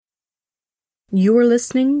You're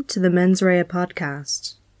listening to the Mens Rea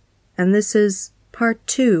podcast, and this is part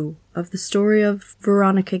 2 of the story of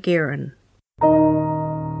Veronica Guerin.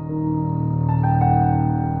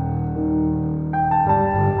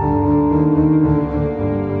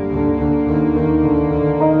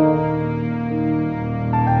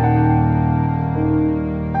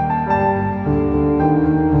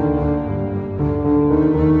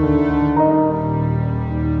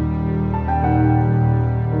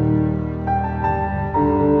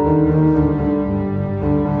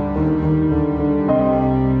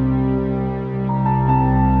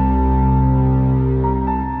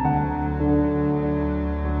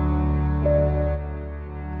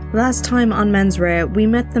 Last time on Mens Rea, we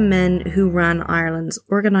met the men who ran Ireland's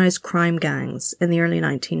organised crime gangs in the early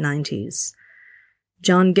 1990s.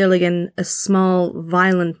 John Gilligan, a small,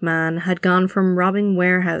 violent man, had gone from robbing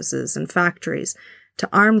warehouses and factories to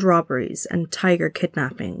armed robberies and tiger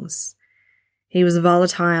kidnappings. He was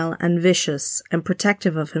volatile and vicious and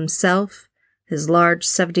protective of himself, his large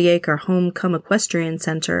 70-acre home-cum equestrian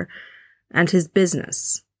centre, and his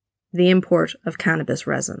business, the import of cannabis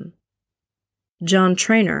resin. John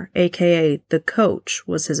Traynor, aka The Coach,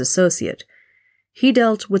 was his associate. He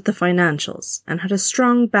dealt with the financials and had a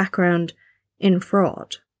strong background in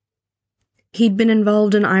fraud. He'd been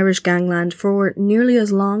involved in Irish gangland for nearly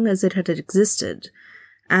as long as it had existed,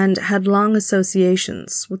 and had long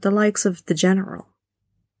associations with the likes of the General.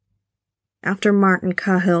 After Martin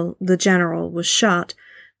Cahill, the General, was shot,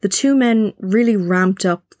 the two men really ramped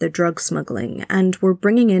up their drug smuggling and were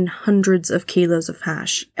bringing in hundreds of kilos of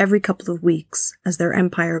hash every couple of weeks as their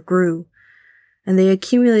empire grew, and they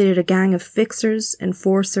accumulated a gang of fixers,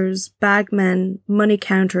 enforcers, bagmen, money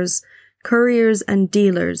counters, couriers and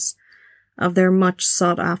dealers of their much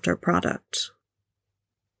sought-after product.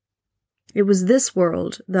 It was this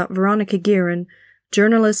world that Veronica Guerin,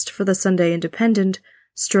 journalist for the Sunday Independent,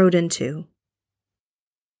 strode into.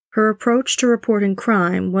 Her approach to reporting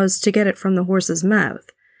crime was to get it from the horse's mouth,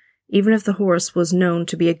 even if the horse was known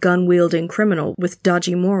to be a gun-wielding criminal with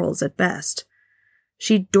dodgy morals at best.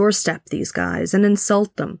 She'd doorstep these guys and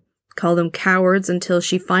insult them, call them cowards until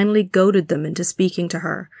she finally goaded them into speaking to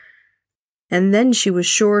her. And then she was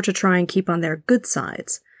sure to try and keep on their good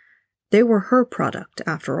sides. They were her product,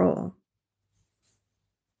 after all.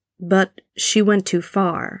 But she went too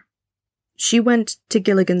far. She went to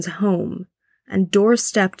Gilligan's home and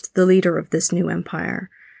doorstepped the leader of this new empire,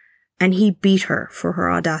 and he beat her for her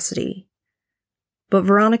audacity. But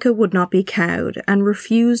Veronica would not be cowed and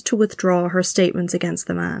refused to withdraw her statements against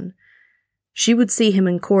the man. She would see him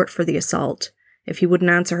in court for the assault if he wouldn't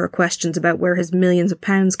answer her questions about where his millions of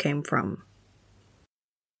pounds came from.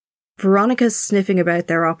 Veronica's sniffing about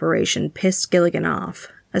their operation pissed Gilligan off,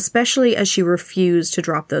 especially as she refused to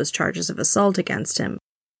drop those charges of assault against him,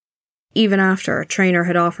 even after Traynor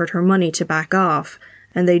had offered her money to back off,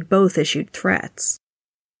 and they'd both issued threats.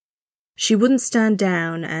 She wouldn't stand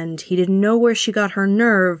down, and he didn't know where she got her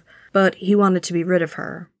nerve, but he wanted to be rid of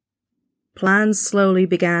her. Plans slowly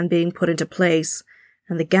began being put into place,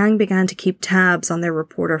 and the gang began to keep tabs on their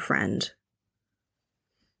reporter friend.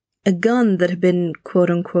 A gun that had been,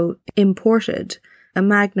 quote-unquote, imported, a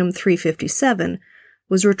Magnum .357,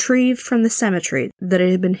 was retrieved from the cemetery that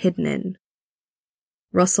it had been hidden in.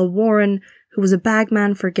 Russell Warren, who was a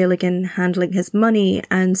bagman for Gilligan, handling his money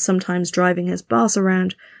and sometimes driving his boss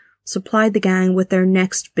around, supplied the gang with their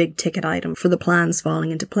next big-ticket item for the plans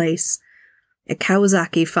falling into place, a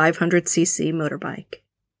Kawasaki 500cc motorbike.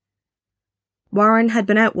 Warren had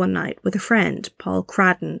been out one night with a friend, Paul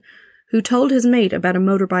Cradden, who told his mate about a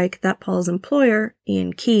motorbike that Paul's employer,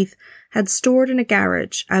 Ian Keith, had stored in a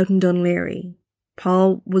garage out in Dunleary.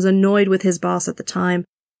 Paul was annoyed with his boss at the time,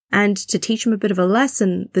 and to teach him a bit of a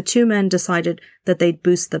lesson, the two men decided that they'd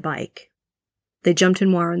boost the bike. They jumped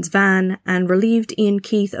in Warren's van and relieved Ian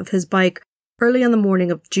Keith of his bike early on the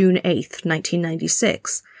morning of June 8th,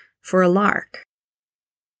 1996, for a lark.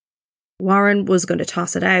 Warren was going to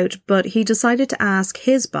toss it out, but he decided to ask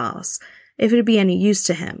his boss if it'd be any use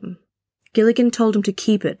to him. Gilligan told him to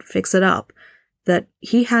keep it, fix it up, that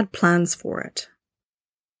he had plans for it.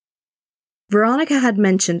 Veronica had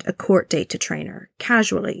mentioned a court date to Traynor,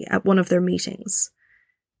 casually, at one of their meetings.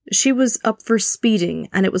 She was up for speeding,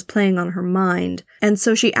 and it was playing on her mind, and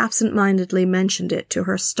so she absent-mindedly mentioned it to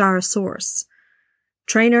her star source.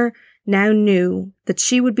 Traynor now knew that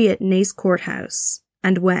she would be at Naas Courthouse,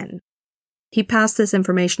 and when. He passed this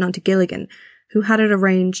information on to Gilligan, who had it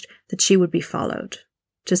arranged that she would be followed,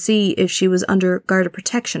 to see if she was under guarded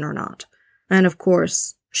protection or not, and of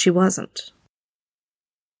course, she wasn't.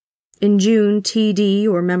 In June, TD,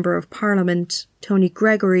 or Member of Parliament, Tony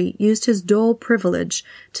Gregory, used his Dáil privilege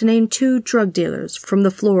to name 2 drug dealers from the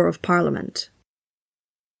floor of Parliament.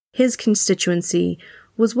 His constituency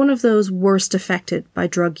was one of those worst affected by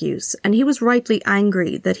drug use, and he was rightly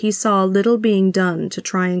angry that he saw little being done to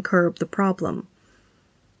try and curb the problem.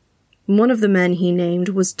 One of the men he named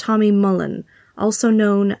was Tommy Mullen, also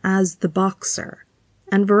known as the Boxer,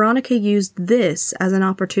 and Veronica used this as an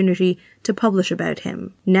opportunity to publish about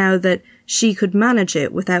him, now that she could manage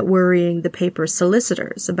it without worrying the paper's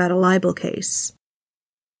solicitors about a libel case.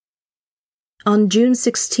 On June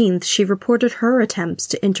 16th, she reported her attempts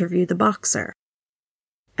to interview the Boxer,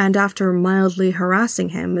 and after mildly harassing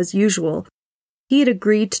him as usual, he had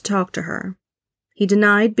agreed to talk to her. He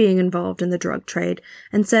denied being involved in the drug trade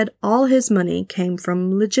and said all his money came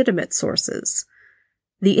from legitimate sources.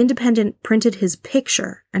 The Independent printed his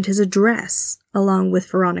picture and his address along with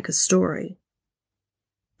Veronica's story.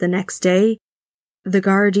 The next day, the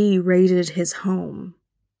Gardaí raided his home.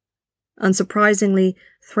 Unsurprisingly,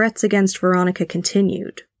 threats against Veronica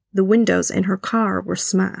continued. The windows in her car were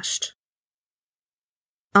smashed.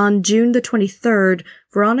 On June the 23rd,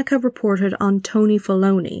 Veronica reported on Tony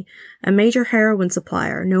Filoni, a major heroin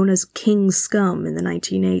supplier known as King Scum in the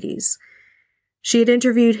 1980s. She had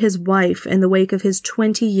interviewed his wife in the wake of his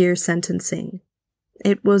 20-year sentencing.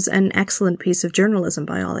 It was an excellent piece of journalism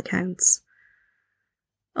by all accounts.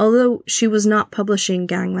 Although she was not publishing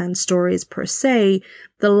gangland stories per se,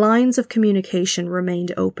 the lines of communication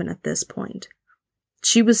remained open at this point.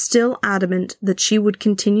 She was still adamant that she would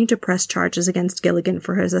continue to press charges against Gilligan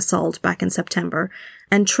for his assault back in September,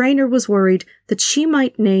 and Traynor was worried that she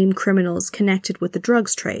might name criminals connected with the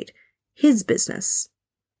drugs trade, his business.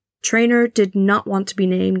 Traynor did not want to be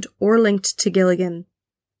named or linked to Gilligan.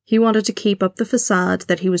 He wanted to keep up the facade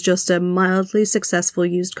that he was just a mildly successful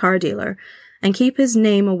used car dealer and keep his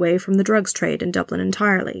name away from the drugs trade in Dublin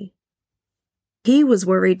entirely. He was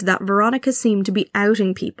worried that Veronica seemed to be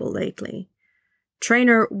outing people lately.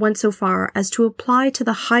 Traynor went so far as to apply to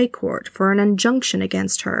the High Court for an injunction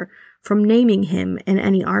against her from naming him in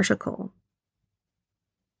any article.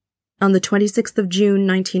 On the 26th of June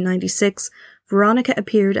 1996, Veronica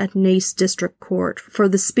appeared at Naas District Court for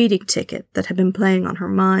the speeding ticket that had been playing on her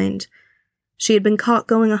mind. She had been caught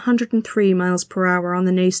going 103 miles per hour on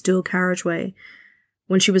the Naas dual carriageway.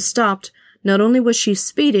 When she was stopped, not only was she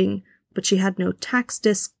speeding, but she had no tax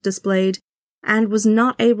disc displayed and was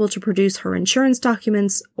not able to produce her insurance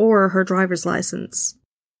documents or her driver's license.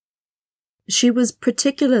 She was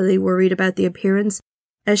particularly worried about the appearance,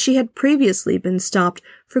 as she had previously been stopped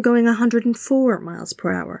for going 104 miles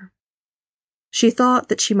per hour. She thought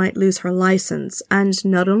that she might lose her license, and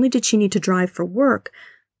not only did she need to drive for work,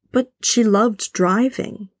 but she loved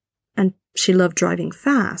driving, and she loved driving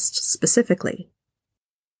fast, specifically.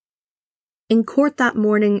 In court that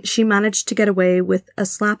morning, she managed to get away with a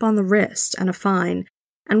slap on the wrist and a fine,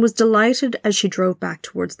 and was delighted as she drove back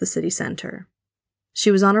towards the city centre.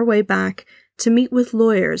 She was on her way back to meet with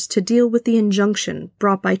lawyers to deal with the injunction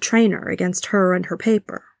brought by Traynor against her and her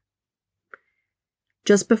paper.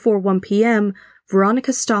 Just before 1 p.m,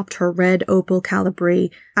 Veronica stopped her red Opel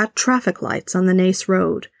Calibri at traffic lights on the Naas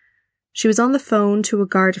Road. She was on the phone to a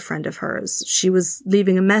Garda friend of hers. She was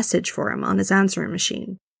leaving a message for him on his answering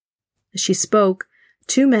machine. As she spoke,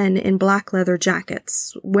 2 men in black leather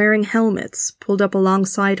jackets, wearing helmets, pulled up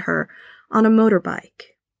alongside her on a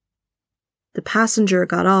motorbike. The passenger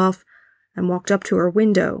got off and walked up to her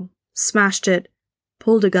window, smashed it,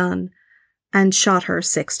 pulled a gun, and shot her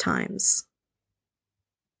 6 times.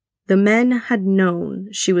 The men had known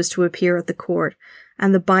she was to appear at the court,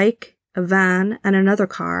 and the bike, a van, and another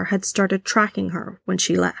car had started tracking her when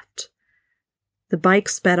she left. The bike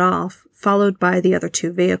sped off, followed by the other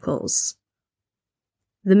 2 vehicles.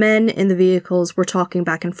 The men in the vehicles were talking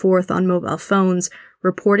back and forth on mobile phones,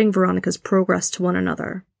 reporting Veronica's progress to one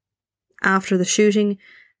another. After the shooting,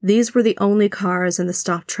 these were the only cars in the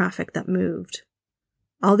stopped traffic that moved.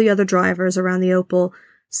 All the other drivers around the Opel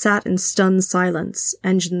sat in stunned silence,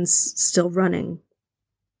 engines still running.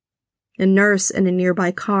 A nurse in a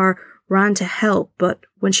nearby car ran to help, but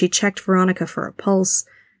when she checked Veronica for a pulse,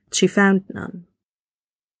 she found none.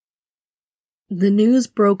 The news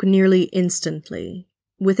broke nearly instantly.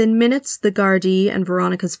 Within minutes, the Gardaí and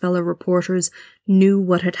Veronica's fellow reporters knew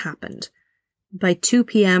what had happened. By 2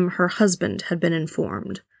 p.m, her husband had been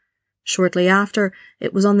informed. Shortly after,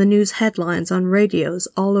 it was on the news headlines on radios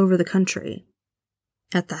all over the country.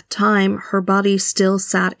 At that time, her body still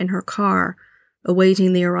sat in her car,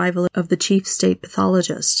 awaiting the arrival of the chief state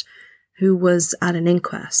pathologist, who was at an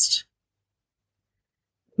inquest.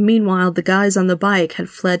 Meanwhile, the guys on the bike had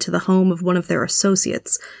fled to the home of one of their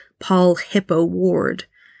associates, Paul Hippo Ward.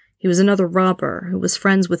 He was another robber who was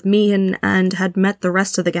friends with Meehan and had met the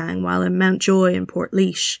rest of the gang while in Mountjoy and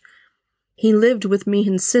Portlaoise. He lived with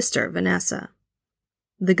Meehan's sister, Vanessa.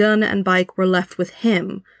 The gun and bike were left with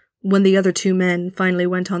him when the other two men finally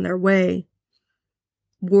went on their way.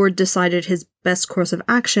 Ward decided his best course of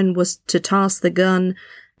action was to toss the gun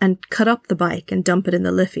and cut up the bike and dump it in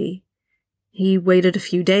the Liffey. He waited a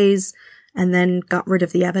few days and then got rid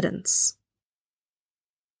of the evidence.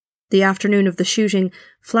 The afternoon of the shooting,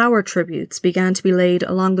 flower tributes began to be laid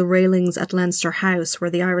along the railings at Leinster House where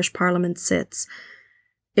the Irish Parliament sits.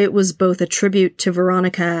 It was both a tribute to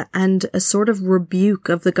Veronica and a sort of rebuke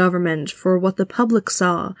of the government for what the public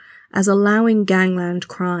saw as allowing gangland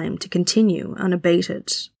crime to continue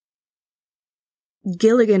unabated.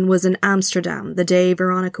 Gilligan was in Amsterdam the day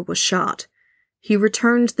Veronica was shot. He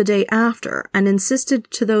returned the day after and insisted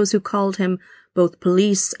to those who called him, both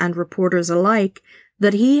police and reporters alike,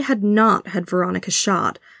 that he had not had Veronica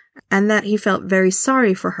shot and that he felt very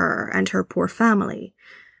sorry for her and her poor family.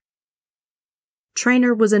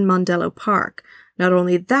 Traynor was in Mondello Park. Not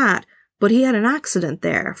only that, but he had an accident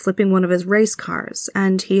there, flipping one of his race cars,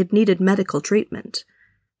 and he had needed medical treatment.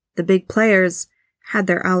 The big players had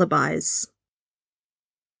their alibis.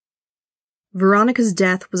 Veronica's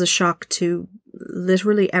death was a shock to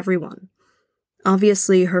literally everyone.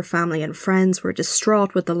 Obviously, her family and friends were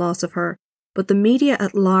distraught with the loss of her, but the media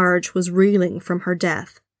at large was reeling from her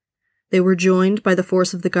death. They were joined by the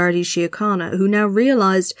force of the Gardaí Síochána, who now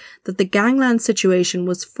realised that the gangland situation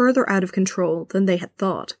was further out of control than they had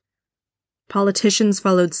thought. Politicians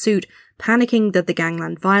followed suit, panicking that the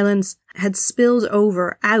gangland violence had spilled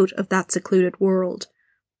over out of that secluded world.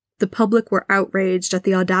 The public were outraged at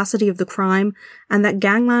the audacity of the crime and that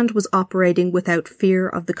gangland was operating without fear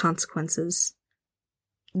of the consequences.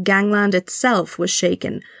 Gangland itself was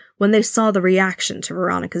shaken when they saw the reaction to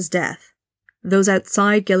Veronica's death. Those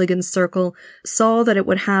outside Gilligan's circle saw that it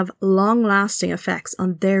would have long-lasting effects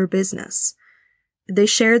on their business. They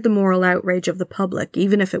shared the moral outrage of the public,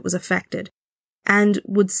 even if it was affected, and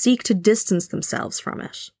would seek to distance themselves from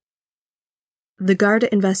it. The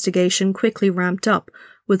Garda investigation quickly ramped up,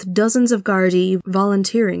 with dozens of Gardaí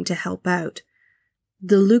volunteering to help out.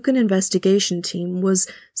 The Lucan investigation team was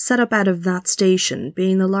set up out of that station,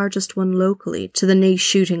 being the largest one locally to the Naas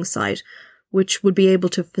shooting site, which would be able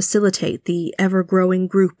to facilitate the ever-growing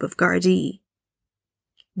group of Gardaí.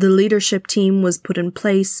 The leadership team was put in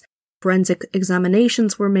place, forensic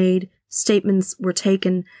examinations were made, statements were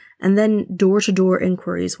taken, and then door-to-door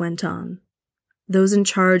inquiries went on. Those in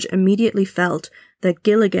charge immediately felt that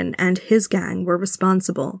Gilligan and his gang were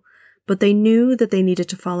responsible, but they knew that they needed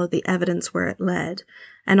to follow the evidence where it led,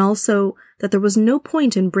 and also that there was no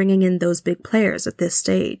point in bringing in those big players at this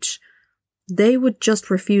stage. They would just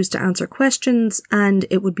refuse to answer questions, and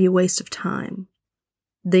it would be a waste of time.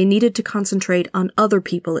 They needed to concentrate on other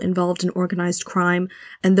people involved in organised crime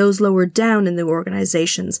and those lower down in the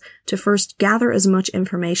organisations to first gather as much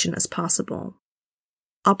information as possible.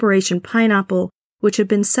 Operation Pineapple, which had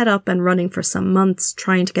been set up and running for some months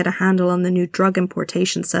trying to get a handle on the new drug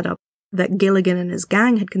importation setup that Gilligan and his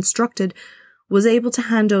gang had constructed, was able to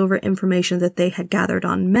hand over information that they had gathered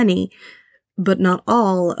on many, but not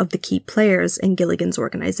all, of the key players in Gilligan's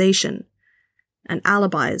organisation, and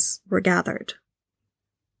alibis were gathered.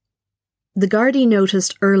 The Gardaí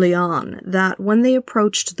noticed early on that when they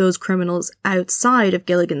approached those criminals outside of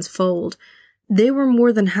Gilligan's fold, they were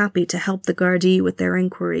more than happy to help the Gardaí with their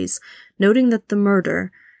inquiries, noting that the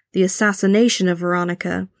murder, the assassination of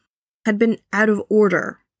Veronica, had been out of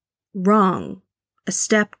order, wrong, a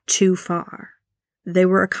step too far. They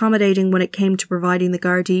were accommodating when it came to providing the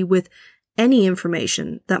Gardaí with any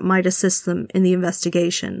information that might assist them in the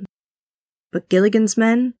investigation. But Gilligan's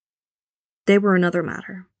men, they were another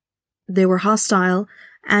matter. They were hostile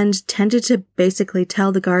and tended to basically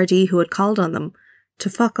tell the Gardaí who had called on them to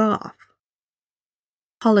fuck off.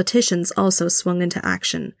 Politicians also swung into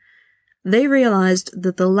action. They realised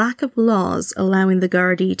that the lack of laws allowing the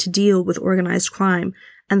Gardaí to deal with organised crime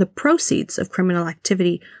and the proceeds of criminal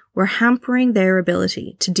activity were hampering their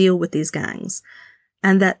ability to deal with these gangs,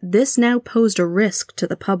 and that this now posed a risk to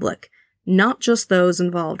the public, not just those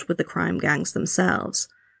involved with the crime gangs themselves.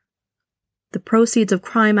 The Proceeds of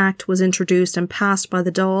Crime Act was introduced and passed by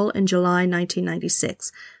the Dáil in July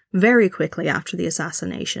 1996, very quickly after the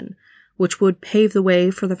assassination, which would pave the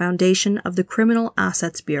way for the foundation of the Criminal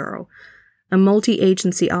Assets Bureau, a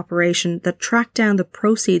multi-agency operation that tracked down the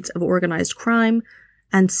proceeds of organised crime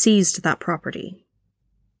and seized that property.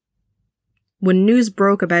 When news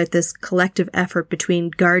broke about this collective effort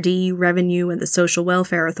between Gardaí, Revenue and the social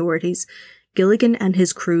welfare authorities, Gilligan and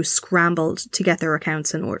his crew scrambled to get their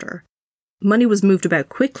accounts in order. Money was moved about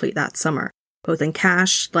quickly that summer, both in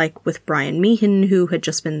cash, like with Brian Meehan, who had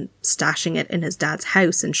just been stashing it in his dad's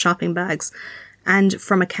house in shopping bags, and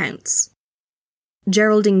from accounts.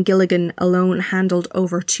 Geraldine Gilligan alone handled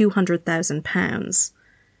over £200,000.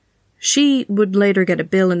 She would later get a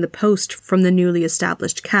bill in the post from the newly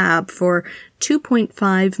established CAB for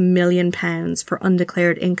 £2.5 million for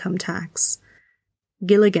undeclared income tax.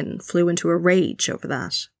 Gilligan flew into a rage over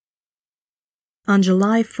that. On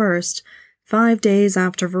July 1st, 5 days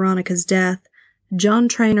after Veronica's death, John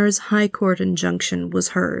Trainor's High Court injunction was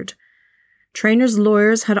heard. Trainor's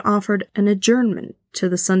lawyers had offered an adjournment to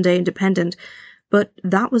the Sunday Independent, but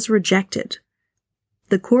that was rejected.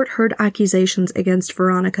 The court heard accusations against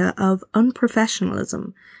Veronica of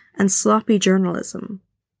unprofessionalism and sloppy journalism,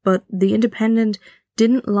 but the Independent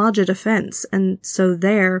didn't lodge a defense, and so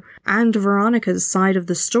their and Veronica's side of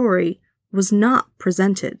the story was not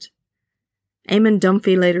presented. Eamon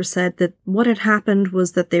Dunphy later said that what had happened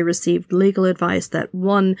was that they received legal advice that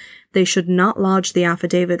 1, they should not lodge the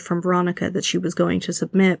affidavit from Veronica that she was going to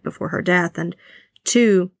submit before her death, and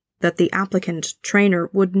 2, that the applicant,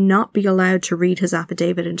 Trainor, would not be allowed to read his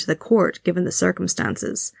affidavit into the court given the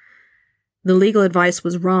circumstances. The legal advice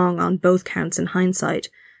was wrong on both counts in hindsight.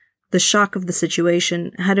 The shock of the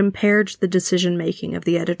situation had impaired the decision-making of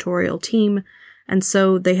the editorial team, and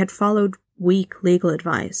so they had followed weak legal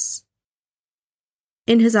advice.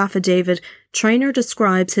 In his affidavit, Trainor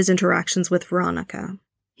describes his interactions with Veronica.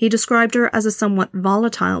 He described her as a somewhat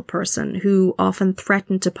volatile person who often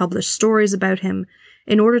threatened to publish stories about him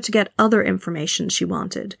in order to get other information she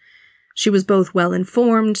wanted. She was both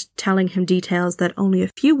well-informed, telling him details that only a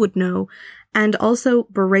few would know, and also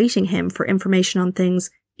berating him for information on things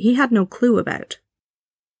he had no clue about.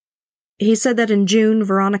 He said that in June,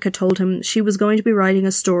 Veronica told him she was going to be writing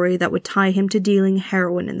a story that would tie him to dealing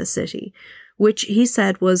heroin in the city, which he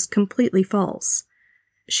said was completely false.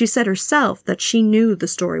 She said herself that she knew the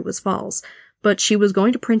story was false, but she was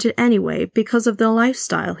going to print it anyway because of the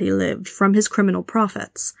lifestyle he lived from his criminal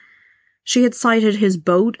profits. She had cited his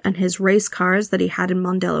boat and his race cars that he had in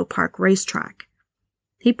Mondello Park racetrack.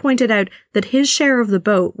 He pointed out that his share of the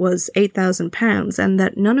boat was £8,000 and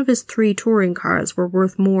that none of his 3 touring cars were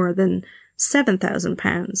worth more than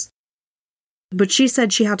 £7,000. But she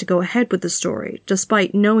said she had to go ahead with the story,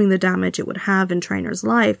 despite knowing the damage it would have in Trainor's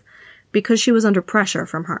life, because she was under pressure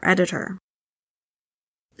from her editor.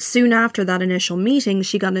 Soon after that initial meeting,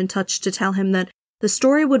 she got in touch to tell him that the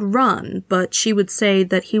story would run, but she would say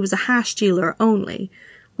that he was a hash dealer only,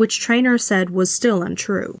 which Trainor said was still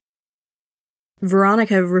untrue.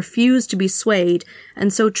 Veronica refused to be swayed,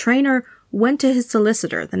 and so Trainor went to his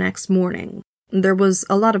solicitor the next morning. There was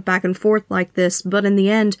a lot of back and forth like this, but in the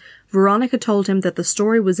end, Veronica told him that the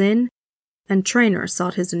story was in, and Trainor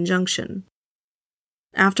sought his injunction.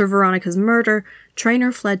 After Veronica's murder,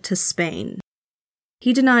 Trainor fled to Spain.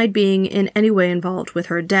 He denied being in any way involved with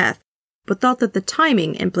her death, but thought that the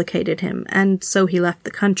timing implicated him, and so he left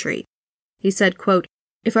the country. He said, quote,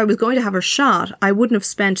 "If I was going to have her shot, I wouldn't have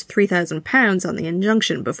spent £3,000 on the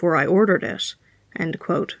injunction before I ordered it." End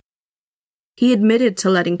quote. He admitted to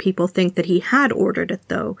letting people think that he had ordered it,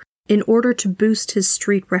 though, in order to boost his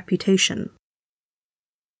street reputation.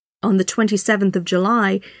 On the 27th of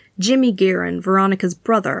July, Jimmy Guerin, Veronica's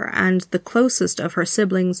brother and the closest of her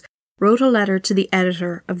siblings, wrote a letter to the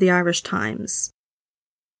editor of the Irish Times.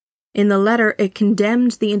 In the letter, it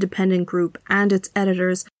condemned the independent group and its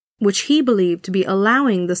editors, which he believed to be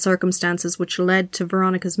allowing the circumstances which led to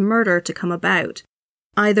Veronica's murder to come about,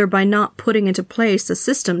 either by not putting into place a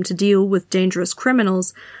system to deal with dangerous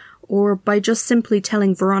criminals, or by just simply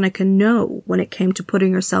telling Veronica no when it came to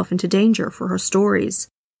putting herself into danger for her stories.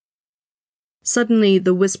 Suddenly,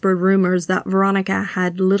 the whispered rumours that Veronica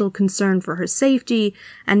had little concern for her safety,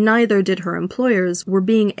 and neither did her employers, were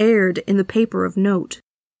being aired in the paper of note.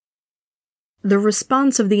 The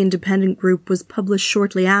response of the independent group was published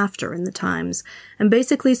shortly after in the Times, and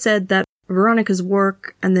basically said that Veronica's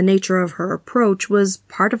work and the nature of her approach was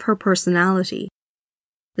part of her personality,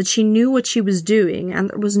 that she knew what she was doing,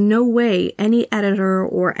 and there was no way any editor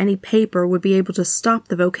or any paper would be able to stop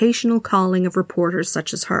the vocational calling of reporters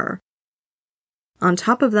such as her. On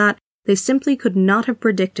top of that, they simply could not have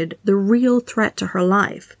predicted the real threat to her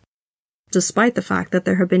life, despite the fact that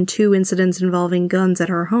there had been 2 incidents involving guns at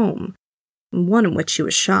her home, one in which she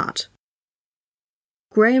was shot.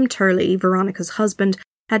 Graham Turley, Veronica's husband,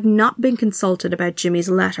 had not been consulted about Jimmy's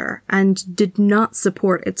letter and did not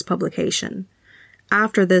support its publication.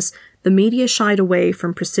 After this, the media shied away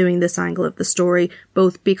from pursuing this angle of the story,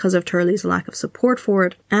 both because of Turley's lack of support for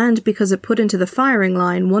it and because it put into the firing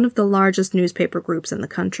line one of the largest newspaper groups in the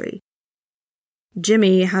country.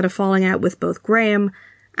 Jimmy had a falling out with both Graham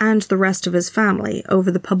and the rest of his family over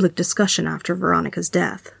the public discussion after Veronica's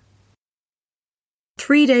death.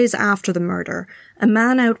 3 days after the murder, a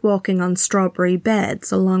man out walking on strawberry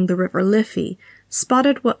beds along the River Liffey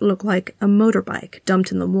spotted what looked like a motorbike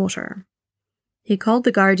dumped in the water. He called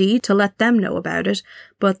the Gardaí to let them know about it,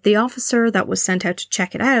 but the officer that was sent out to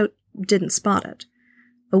check it out didn't spot it.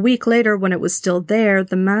 A week later, when it was still there,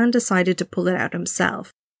 the man decided to pull it out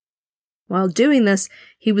himself. While doing this,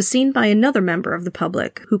 he was seen by another member of the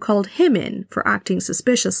public who called him in for acting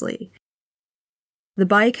suspiciously. The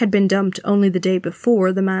bike had been dumped only the day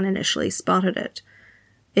before the man initially spotted it.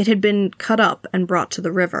 It had been cut up and brought to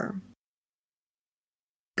the river.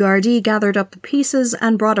 Gardaí gathered up the pieces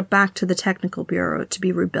and brought it back to the Technical Bureau to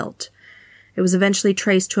be rebuilt. It was eventually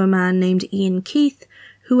traced to a man named Ian Keith,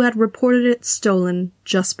 who had reported it stolen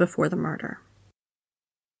just before the murder.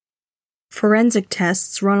 Forensic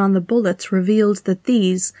tests run on the bullets revealed that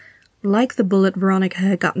these, like the bullet Veronica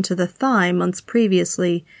had gotten to the thigh months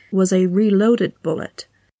previously, was a reloaded bullet.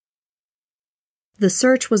 The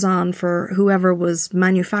search was on for whoever was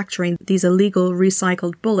manufacturing these illegal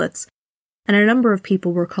recycled bullets, and a number of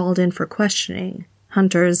people were called in for questioning.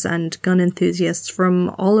 Hunters and gun enthusiasts from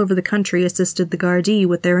all over the country assisted the Gardaí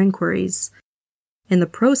with their inquiries. In the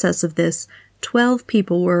process of this, 12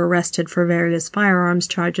 people were arrested for various firearms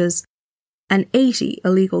charges, and 80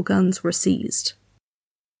 illegal guns were seized.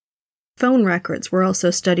 Phone records were also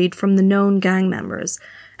studied from the known gang members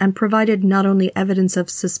and provided not only evidence of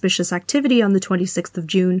suspicious activity on the 26th of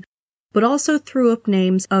June, but also threw up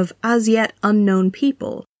names of as yet unknown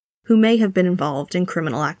people who may have been involved in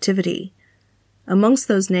criminal activity. Amongst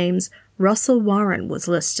those names, Russell Warren was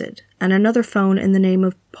listed, and another phone in the name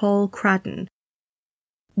of Paul Cradden.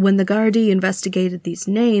 When the Gardaí investigated these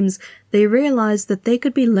names, they realised that they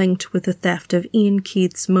could be linked with the theft of Ian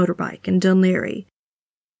Keith's motorbike in Dunleary.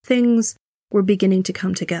 Things were beginning to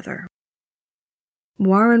come together.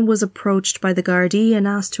 Warren was approached by the Gardaí and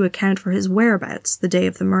asked to account for his whereabouts the day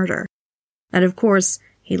of the murder. And of course,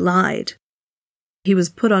 he lied. He was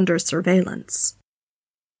put under surveillance.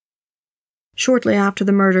 Shortly after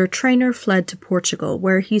the murder, Traynor fled to Portugal,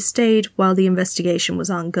 where he stayed while the investigation was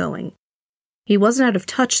ongoing. He wasn't out of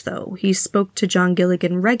touch, though. He spoke to John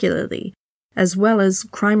Gilligan regularly, as well as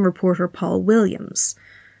crime reporter Paul Williams.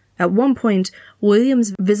 At one point,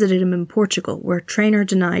 Williams visited him in Portugal, where Traynor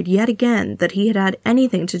denied yet again that he had had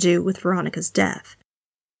anything to do with Veronica's death.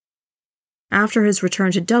 After his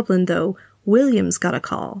return to Dublin, though, Williams got a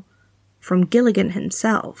call from Gilligan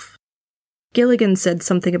himself. Gilligan said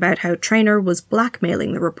something about how Traynor was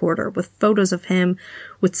blackmailing the reporter with photos of him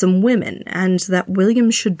with some women, and that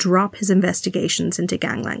Williams should drop his investigations into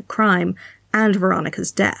gangland crime and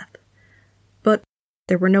Veronica's death. But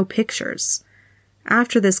there were no pictures.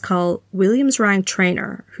 After this call, Williams rang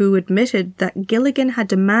Traynor, who admitted that Gilligan had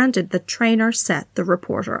demanded that Traynor set the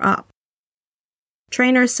reporter up.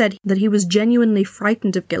 Traynor said that he was genuinely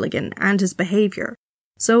frightened of Gilligan and his behaviour,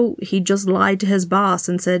 so he just lied to his boss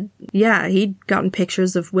and said, yeah, he'd gotten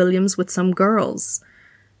pictures of Williams with some girls.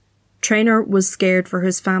 Traynor was scared for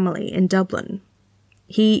his family in Dublin.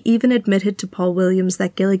 He even admitted to Paul Williams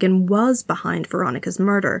that Gilligan was behind Veronica's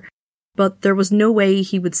murder, but there was no way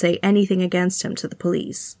he would say anything against him to the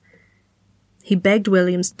police. He begged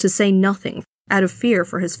Williams to say nothing out of fear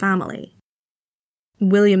for his family.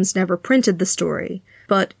 Williams never printed the story,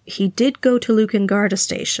 but he did go to Lucan Garda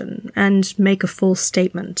station and make a full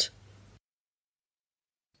statement.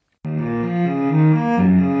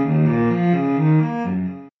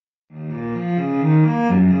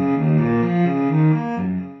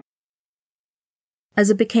 As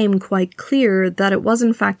it became quite clear that it was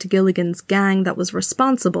in fact Gilligan's gang that was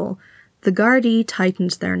responsible, the Gardaí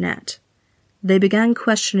tightened their net. They began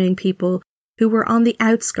questioning people who were on the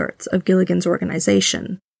outskirts of Gilligan's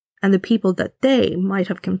organisation, and the people that they might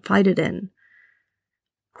have confided in.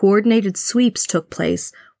 Coordinated sweeps took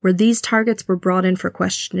place where these targets were brought in for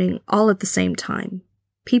questioning all at the same time.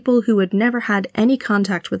 People who had never had any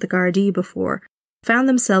contact with the Gardaí before found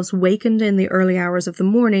themselves wakened in the early hours of the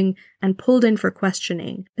morning and pulled in for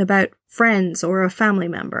questioning about friends or a family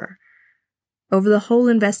member. Over the whole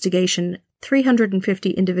investigation,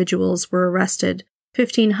 350 individuals were arrested,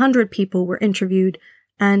 1,500 people were interviewed,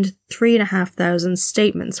 and 3,500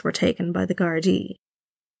 statements were taken by the Gardaí.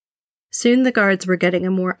 Soon the guards were getting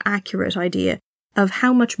a more accurate idea of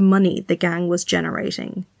how much money the gang was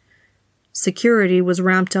generating. Security was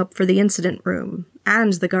ramped up for the incident room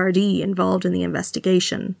and the Gardaí involved in the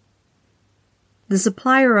investigation. The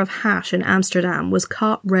supplier of hash in Amsterdam was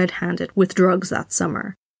caught red-handed with drugs that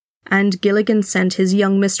summer, and Gilligan sent his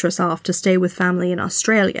young mistress off to stay with family in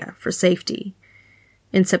Australia for safety.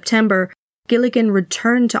 In September, Gilligan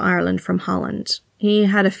returned to Ireland from Holland. He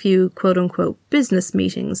had a few quote-unquote business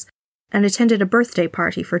meetings and attended a birthday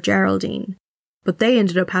party for Geraldine, but they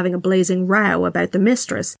ended up having a blazing row about the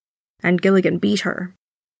mistress, and Gilligan beat her.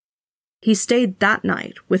 He stayed that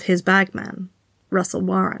night with his bagman, Russell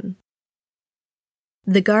Warren.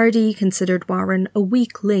 The Gardaí considered Warren a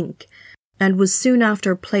weak link and was soon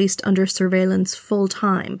after placed under surveillance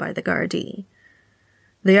full-time by the Gardaí.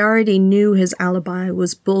 They already knew his alibi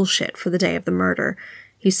was bullshit for the day of the murder.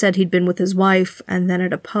 He said he'd been with his wife and then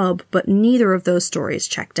at a pub, but neither of those stories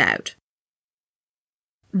checked out.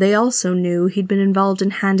 They also knew he'd been involved in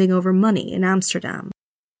handing over money in Amsterdam.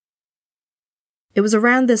 It was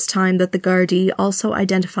around this time that the Gardaí also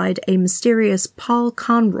identified a mysterious Paul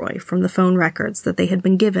Conroy from the phone records that they had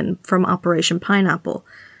been given from Operation Pineapple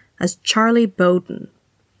as Charlie Bowden.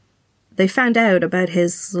 They found out about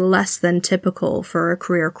his less than typical for a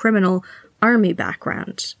career criminal army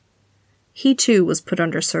background. He too was put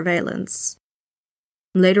under surveillance.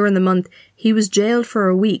 Later in the month, he was jailed for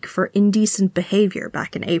a week for indecent behaviour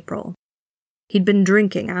back in April. He'd been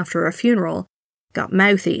drinking after a funeral, got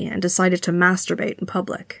mouthy and decided to masturbate in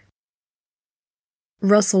public.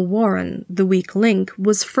 Russell Warren, the weak link,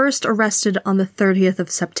 was first arrested on the 30th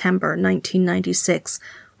of September 1996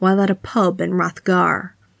 while at a pub in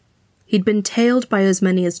Rathgar. He'd been tailed by as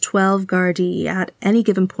many as 12 Gardaí at any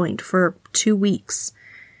given point for 2 weeks.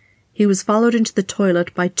 He was followed into the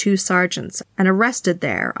toilet by 2 sergeants and arrested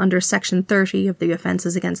there under Section 30 of the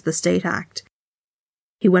Offences Against the State Act.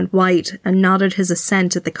 He went white and nodded his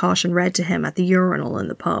assent at the caution read to him at the urinal in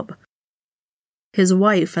the pub. His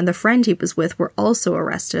wife and the friend he was with were also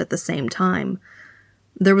arrested at the same time.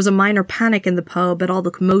 There was a minor panic in the pub at all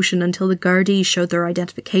the commotion until the Gardaí showed their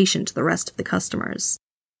identification to the rest of the customers.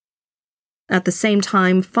 At the same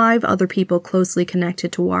time, 5 other people closely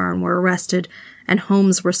connected to Warren were arrested and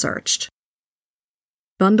homes were searched.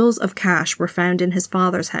 Bundles of cash were found in his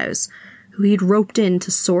father's house, who he'd roped in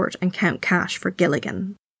to sort and count cash for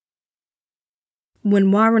Gilligan.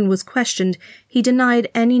 When Warren was questioned, he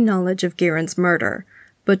denied any knowledge of Guerin's murder,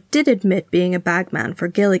 but did admit being a bagman for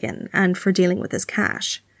Gilligan and for dealing with his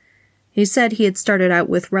cash. He said he had started out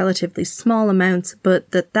with relatively small amounts,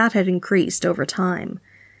 but that had increased over time.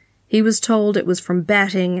 He was told it was from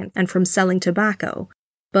betting and from selling tobacco,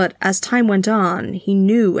 but as time went on, he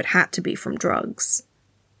knew it had to be from drugs.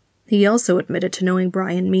 He also admitted to knowing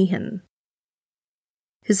Brian Meehan.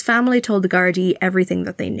 His family told the Gardaí everything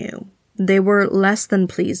that they knew. They were less than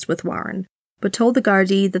pleased with Warren, but told the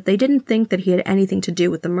Gardaí that they didn't think that he had anything to do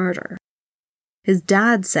with the murder. His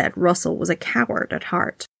dad said Russell was a coward at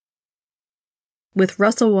heart. With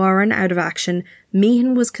Russell Warren out of action,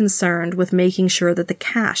 Meehan was concerned with making sure that the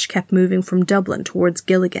cash kept moving from Dublin towards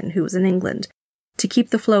Gilligan, who was in England, to keep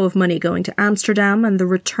the flow of money going to Amsterdam and the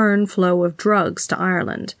return flow of drugs to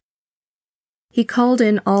Ireland. He called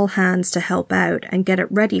in all hands to help out and get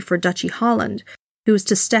it ready for Dutchy Holland, who was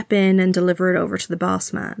to step in and deliver it over to the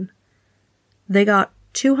boss man. They got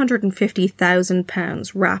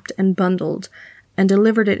 £250,000 wrapped and bundled and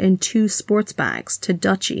delivered it in 2 sports bags to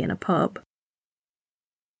Dutchy in a pub.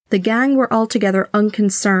 The gang were altogether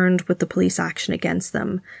unconcerned with the police action against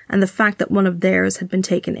them and the fact that one of theirs had been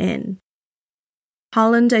taken in.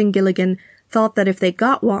 Holland and Gilligan thought that if they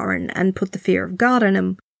got Warren and put the fear of God in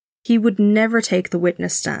him, he would never take the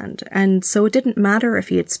witness stand, and so it didn't matter if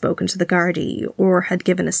he had spoken to the Gardaí or had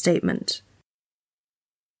given a statement.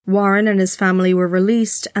 Warren and his family were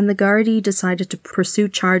released, and the Gardaí decided to pursue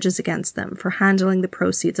charges against them for handling the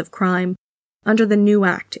proceeds of crime under the new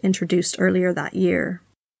act introduced earlier that year.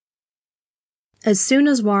 As soon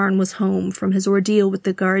as Warren was home from his ordeal with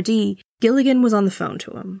the Gardaí, Gilligan was on the phone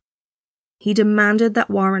to him. He demanded that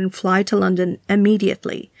Warren fly to London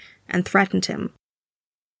immediately and threatened him.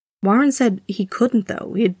 Warren said he couldn't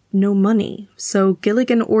though, he had no money, so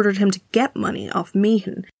Gilligan ordered him to get money off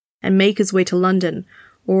Meehan and make his way to London,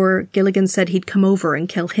 or Gilligan said he'd come over and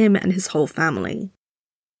kill him and his whole family.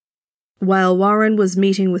 While Warren was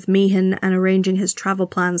meeting with Meehan and arranging his travel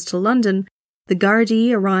plans to London, the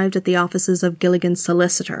Gardaí arrived at the offices of Gilligan's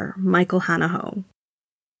solicitor, Michael Hanaho.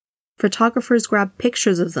 Photographers grabbed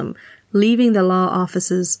pictures of them, leaving the law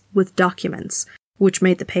offices with documents, which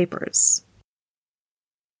made the papers.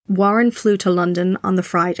 Warren flew to London on the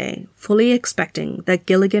Friday, fully expecting that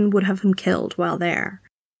Gilligan would have him killed while there.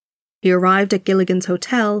 He arrived at Gilligan's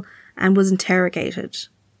hotel and was interrogated.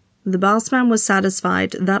 The bossman was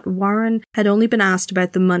satisfied that Warren had only been asked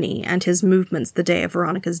about the money and his movements the day of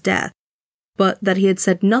Veronica's death, but that he had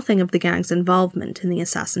said nothing of the gang's involvement in the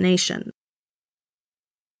assassination.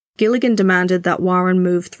 Gilligan demanded that Warren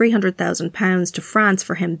move £300,000 to France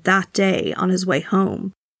for him that day on his way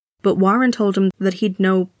home, but Warren told him that he'd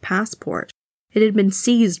no passport. It had been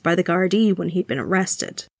seized by the Gardaí when he'd been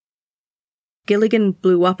arrested. Gilligan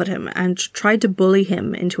blew up at him and tried to bully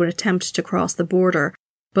him into an attempt to cross the border,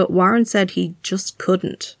 but Warren said he just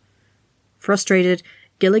couldn't. Frustrated,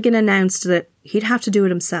 Gilligan announced that he'd have to do it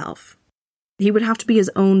himself. He would have to be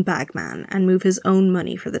his own bagman and move his own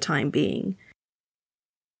money for the time being.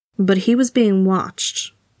 But he was being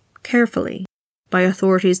watched, carefully, by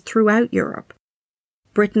authorities throughout Europe.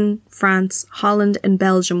 Britain, France, Holland and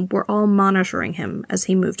Belgium were all monitoring him as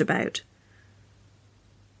he moved about.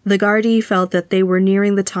 The Gardaí felt that they were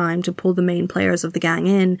nearing the time to pull the main players of the gang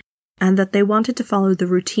in, and that they wanted to follow the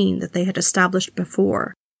routine that they had established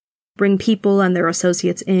before, bring people and their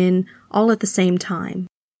associates in, all at the same time.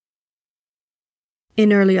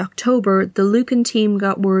 In early October, the Lucan team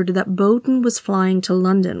got word that Bowden was flying to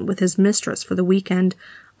London with his mistress for the weekend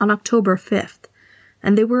on October 5th,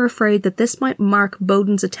 and they were afraid that this might mark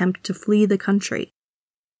Bowden's attempt to flee the country.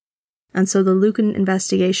 And so the Lucan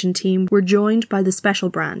investigation team were joined by the Special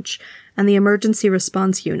Branch and the Emergency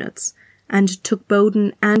Response Units, and took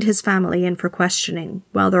Bowden and his family in for questioning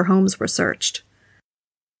while their homes were searched.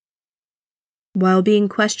 While being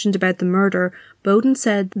questioned about the murder, Bowden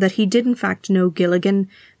said that he did in fact know Gilligan,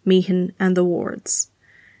 Meehan and the Wards.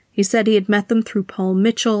 He said he had met them through Paul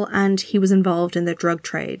Mitchell and he was involved in the drug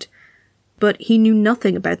trade. But he knew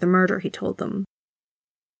nothing about the murder, he told them.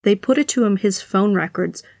 They put it to him his phone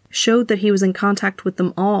records showed that he was in contact with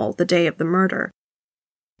them all the day of the murder.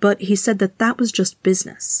 But he said that that was just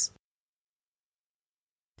business.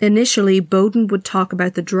 Initially, Bowden would talk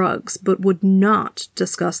about the drugs, but would not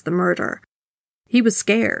discuss the murder. He was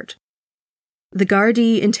scared. The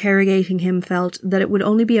Gardaí interrogating him felt that it would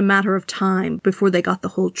only be a matter of time before they got the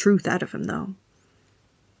whole truth out of him, though.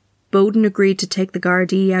 Bowden agreed to take the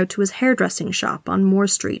Gardaí out to his hairdressing shop on Moore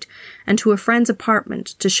Street and to a friend's apartment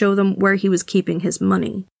to show them where he was keeping his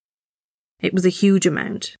money. It was a huge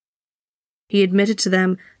amount. He admitted to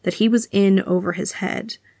them that he was in over his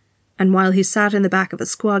head, and while he sat in the back of a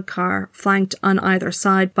squad car, flanked on either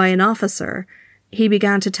side by an officer, he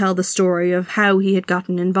began to tell the story of how he had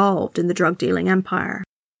gotten involved in the drug-dealing empire.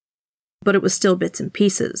 But it was still bits and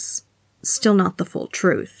pieces, still not the full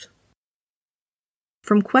truth.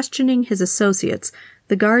 From questioning his associates,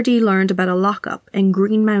 the Gardaí learned about a lockup in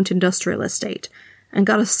Greenmount Industrial Estate and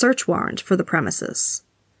got a search warrant for the premises.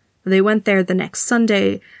 They went there the next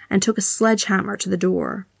Sunday and took a sledgehammer to the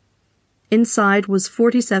door. Inside was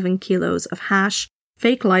 47 kilos of hash,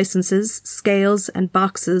 fake licenses, scales and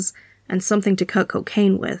boxes, and something to cut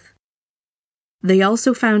cocaine with. They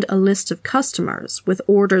also found a list of customers with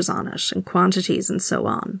orders on it and quantities and so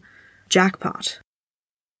on. Jackpot.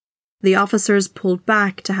 The officers pulled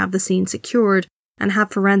back to have the scene secured and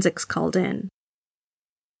have forensics called in.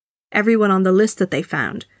 Everyone on the list that they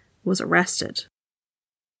found was arrested.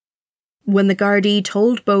 When the Gardaí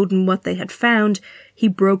told Bowden what they had found, he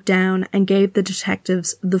broke down and gave the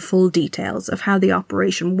detectives the full details of how the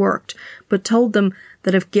operation worked, but told them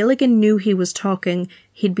that if Gilligan knew he was talking,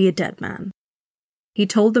 he'd be a dead man. He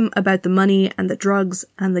told them about the money and the drugs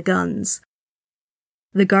and the guns.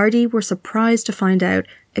 The Gardaí were surprised to find out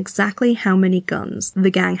exactly how many guns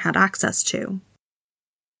the gang had access to.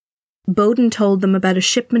 Bowden told them about a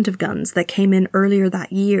shipment of guns that came in earlier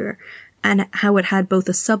that year, and how it had both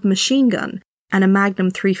a submachine gun and a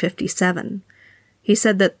Magnum 357. He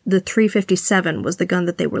said that the 357 was the gun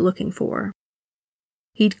that they were looking for.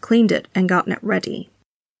 He'd cleaned it and gotten it ready.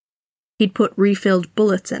 He'd put refilled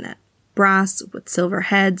bullets in it, brass with silver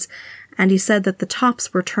heads, and he said that the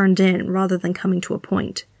tops were turned in rather than coming to a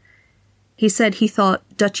point. He said he thought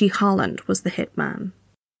Dutchy Holland was the hitman.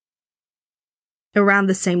 Around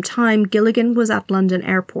the same time, Gilligan was at London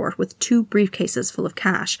Airport with 2 briefcases full of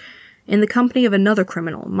cash, in the company of another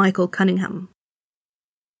criminal, Michael Cunningham.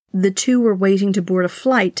 The two were waiting to board a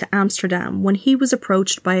flight to Amsterdam when he was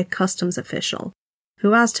approached by a customs official,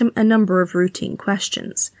 who asked him a number of routine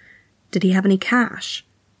questions. Did he have any cash?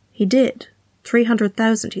 He did.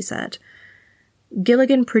 300,000, he said.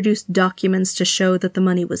 Gilligan produced documents to show that the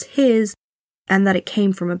money was his and that it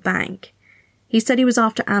came from a bank. He said he was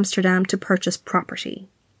off to Amsterdam to purchase property.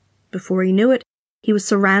 Before he knew it, he was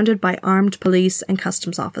surrounded by armed police and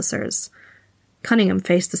customs officers. Cunningham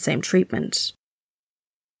faced the same treatment.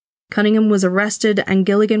 Cunningham was arrested and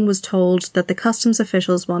Gilligan was told that the customs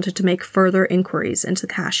officials wanted to make further inquiries into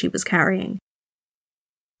the cash he was carrying.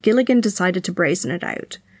 Gilligan decided to brazen it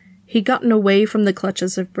out. He'd gotten away from the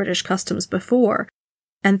clutches of British customs before,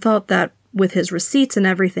 and thought that with his receipts and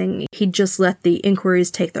everything, he'd just let the inquiries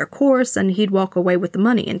take their course and he'd walk away with the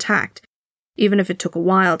money intact, even if it took a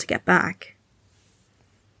while to get back.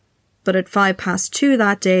 But at 2:05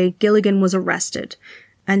 that day, Gilligan was arrested,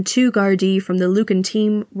 and 2 Gardaí from the Lucan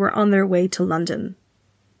team were on their way to London.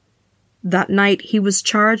 That night, he was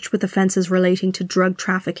charged with offences relating to drug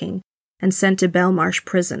trafficking and sent to Belmarsh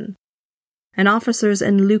prison. And officers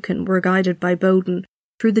in Lucan were guided by Bowden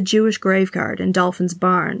through the Jewish graveyard in Dolphin's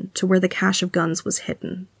Barn to where the cache of guns was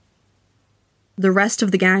hidden. The rest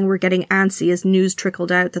of the gang were getting antsy as news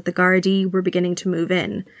trickled out that the Gardaí were beginning to move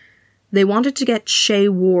in. They wanted to get Shay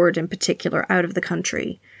Ward in particular out of the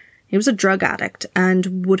country. He was a drug addict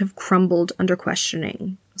and would have crumbled under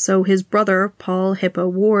questioning. So his brother, Paul Hippo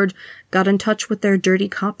Ward, got in touch with their dirty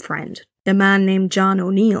cop friend, a man named John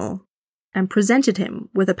O'Neill, and presented him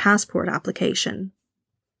with a passport application.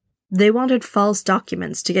 They wanted false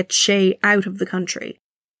documents to get Shay out of the country.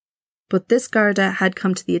 But this Garda had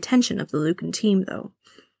come to the attention of the Lucan team, though.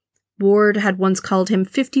 Ward had once called him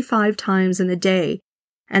 55 times in a day,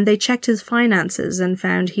 and they checked his finances and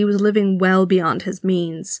found he was living well beyond his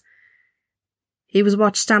means. He was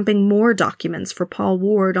watched stamping more documents for Paul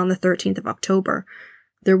Ward on the 13th of October.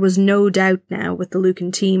 There was no doubt now with the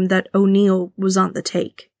Lucan team that O'Neill was on the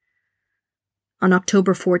take. On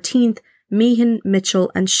October 14th, Meehan,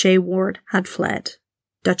 Mitchell and Shay Ward had fled.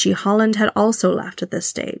 Duchy Holland had also left at this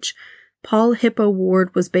stage. Paul Hippo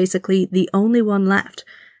Ward was basically the only one left,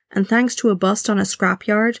 and thanks to a bust on a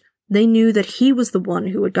scrapyard, they knew that he was the one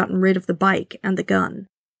who had gotten rid of the bike and the gun.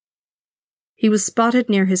 He was spotted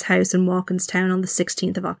near his house in Walkinstown on the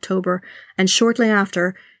 16th of October, and shortly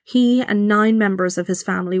after, he and 9 members of his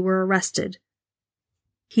family were arrested.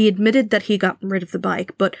 He admitted that he got rid of the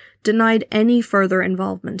bike, but denied any further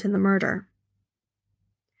involvement in the murder.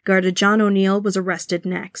 Garda John O'Neill was arrested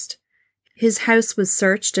next. His house was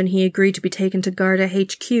searched and he agreed to be taken to Garda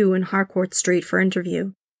HQ in Harcourt Street for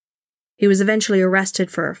interview. He was eventually arrested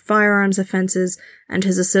for firearms offences and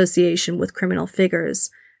his association with criminal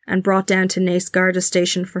figures, and brought down to Naas Garda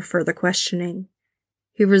Station for further questioning.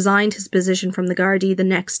 He resigned his position from the Gardaí the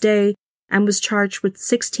next day and was charged with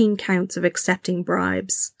 16 counts of accepting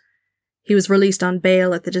bribes. He was released on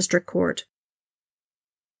bail at the district court.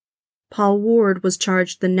 Paul Ward was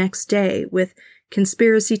charged the next day with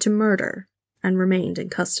conspiracy to murder and remained in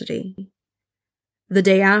custody. The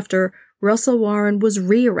day after, Russell Warren was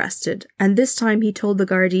rearrested, and this time he told the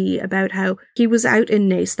Gardaí about how he was out in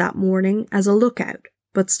Naas that morning as a lookout,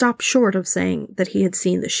 but stopped short of saying that he had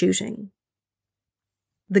seen the shooting.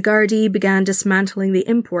 The Gardaí began dismantling the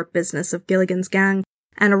import business of Gilligan's gang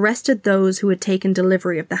and arrested those who had taken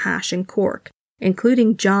delivery of the hash in Cork,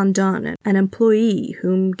 including John Dunn, an employee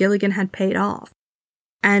whom Gilligan had paid off,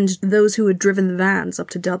 and those who had driven the vans up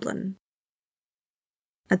to Dublin.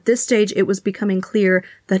 At this stage, it was becoming clear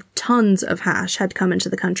that tons of hash had come into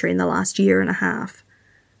the country in the last year and a half.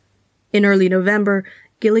 In early November,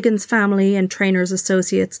 Gilligan's family and Trainor's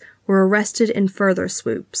associates were arrested in further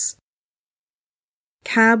swoops.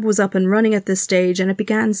 CAB was up and running at this stage, and it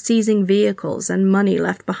began seizing vehicles and money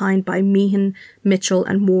left behind by Meehan, Mitchell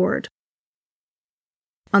and Ward.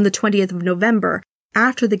 On the 20th of November,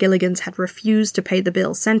 after the Gilligans had refused to pay the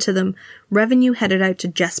bill sent to them, Revenue headed out to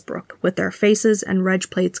Jessbrook with their faces and reg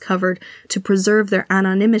plates covered to preserve their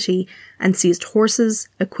anonymity, and seized horses,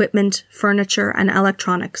 equipment, furniture and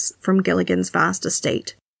electronics from Gilligan's vast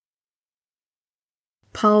estate.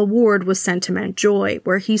 Paul Ward was sent to Mountjoy,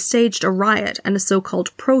 where he staged a riot and a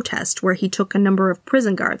so-called protest where he took a number of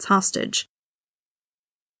prison guards hostage.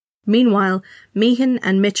 Meanwhile, Meehan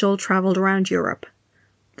and Mitchell travelled around Europe.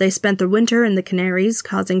 They spent the winter in the Canaries,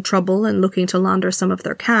 causing trouble and looking to launder some of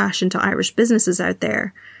their cash into Irish businesses out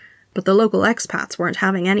there, but the local expats weren't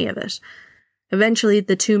having any of it. Eventually,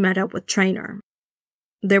 the two met up with Trainor.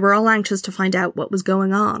 They were all anxious to find out what was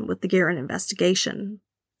going on with the Guerin investigation.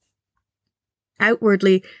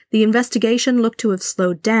 Outwardly, the investigation looked to have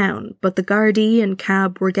slowed down, but the Gardaí and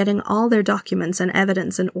CAB were getting all their documents and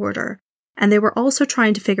evidence in order, and they were also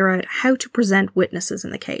trying to figure out how to present witnesses in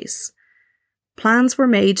the case. Plans were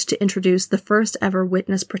made to introduce the first ever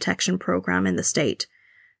witness protection program in the state.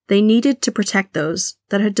 They needed to protect those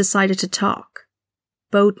that had decided to talk: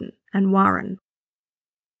 Bowden and Warren.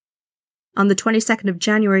 On the 22nd of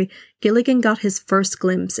January, Gilligan got his first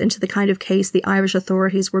glimpse into the kind of case the Irish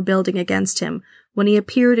authorities were building against him when he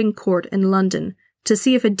appeared in court in London to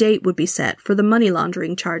see if a date would be set for the money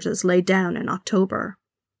laundering charges laid down in October.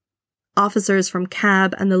 Officers from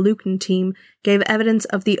CAB and the Lucan team gave evidence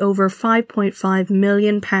of the over £5.5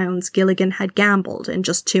 million Gilligan had gambled in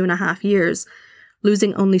just 2.5 years,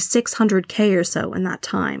 losing only $600,000 or so in that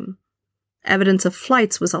time. Evidence of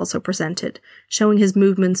flights was also presented, showing his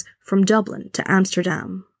movements from Dublin to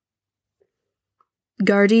Amsterdam.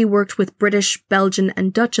 Gardaí worked with British, Belgian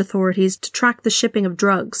and Dutch authorities to track the shipping of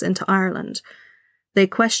drugs into Ireland. They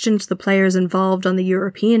questioned the players involved on the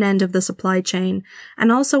European end of the supply chain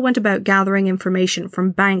and also went about gathering information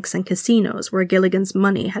from banks and casinos where Gilligan's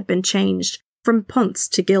money had been changed from punts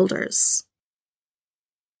to guilders.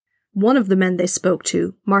 One of the men they spoke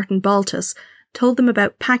to, Martin Baltus, told them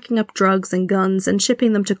about packing up drugs and guns and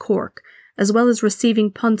shipping them to Cork, as well as receiving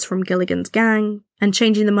punts from Gilligan's gang and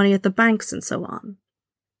changing the money at the banks and so on.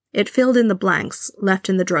 It filled in the blanks left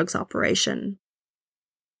in the drugs operation.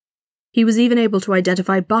 He was even able to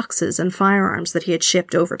identify boxes and firearms that he had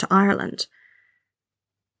shipped over to Ireland.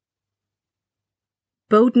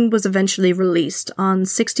 Bowden was eventually released on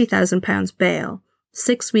 £60,000 bail,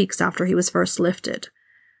 6 weeks after he was first lifted.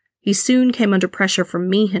 He soon came under pressure from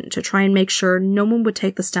Meehan to try and make sure no one would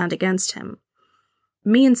take the stand against him.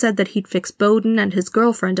 Meehan said that he'd fix Bowden and his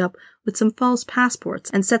girlfriend up with some false passports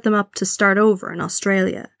and set them up to start over in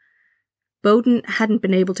Australia. Bowden hadn't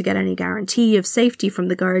been able to get any guarantee of safety from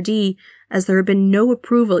the Gardaí, as there had been no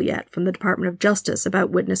approval yet from the Department of Justice about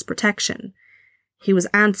witness protection. He was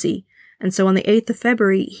antsy, and so on the 8th of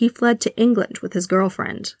February he fled to England with his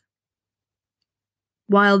girlfriend.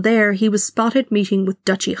 While there, he was spotted meeting with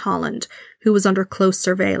Dutchy Holland, who was under close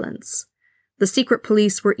surveillance. The secret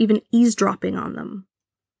police were even eavesdropping on them.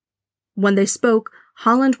 When they spoke,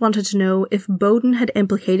 Holland wanted to know if Bowden had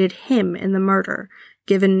implicated him in the murder,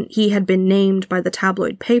 given he had been named by the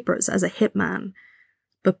tabloid papers as a hitman.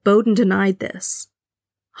 But Bowden denied this.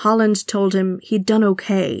 Holland told him he'd done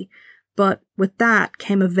okay, but with that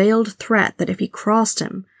came a veiled threat that if he crossed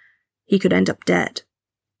him, he could end up dead.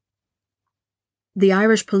 The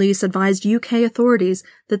Irish police advised UK authorities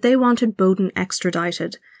that they wanted Bowden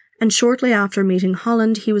extradited, and shortly after meeting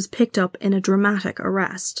Holland he was picked up in a dramatic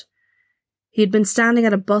arrest. He had been standing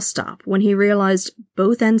at a bus stop when he realised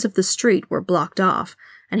both ends of the street were blocked off,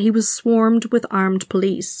 and he was swarmed with armed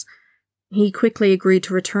police. He quickly agreed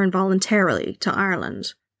to return voluntarily to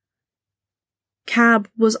Ireland. CAB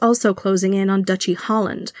was also closing in on Dutchy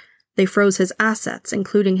Holland. They froze his assets,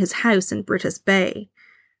 including his house in Britas Bay.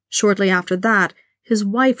 Shortly after that, his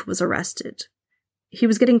wife was arrested. He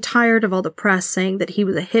was getting tired of all the press saying that he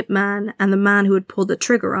was a hitman and the man who had pulled the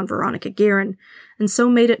trigger on Veronica Guerin, and so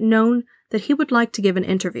made it known that he would like to give an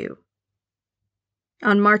interview.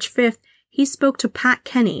 On March 5th, he spoke to Pat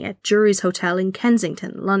Kenny at Jury's Hotel in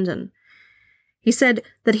Kensington, London. He said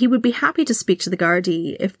that he would be happy to speak to the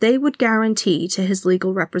Gardaí if they would guarantee to his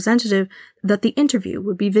legal representative that the interview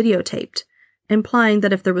would be videotaped, implying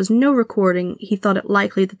that if there was no recording, he thought it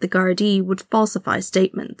likely that the Gardaí would falsify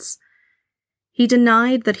statements. He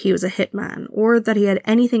denied that he was a hitman or that he had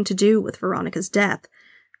anything to do with Veronica's death,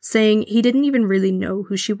 saying he didn't even really know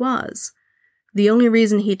who she was. The only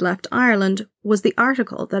reason he'd left Ireland was the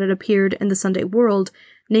article that had appeared in the Sunday World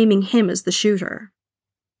naming him as the shooter.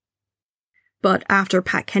 But after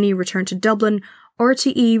Pat Kenny returned to Dublin,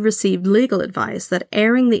 RTE received legal advice that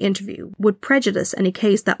airing the interview would prejudice any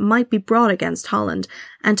case that might be brought against Holland,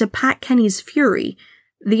 and to Pat Kenny's fury,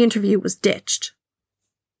 the interview was ditched.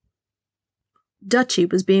 Dutchy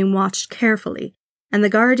was being watched carefully, and the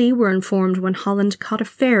Gardaí were informed when Holland caught a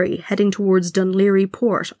ferry heading towards Dunleary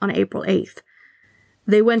Port on April 8th.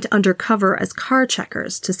 They went undercover as car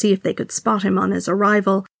checkers to see if they could spot him on his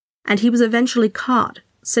arrival, and he was eventually caught,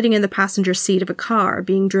 sitting in the passenger seat of a car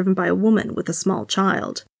being driven by a woman with a small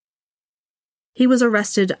child. He was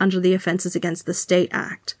arrested under the Offences Against the State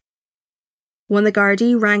Act. When the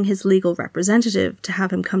Gardaí rang his legal representative to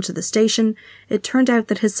have him come to the station, it turned out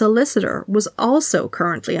that his solicitor was also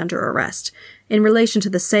currently under arrest in relation to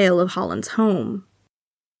the sale of Holland's home.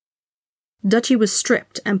 Dutchy was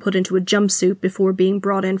stripped and put into a jumpsuit before being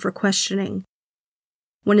brought in for questioning.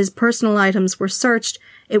 When his personal items were searched,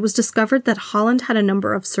 it was discovered that Holland had a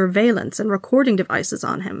number of surveillance and recording devices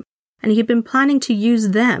on him, and he had been planning to use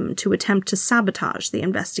them to attempt to sabotage the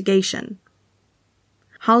investigation.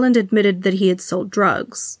 Holland admitted that he had sold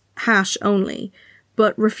drugs, hash only,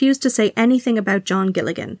 but refused to say anything about John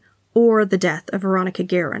Gilligan or the death of Veronica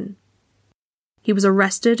Guerin. He was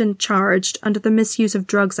arrested and charged under the Misuse of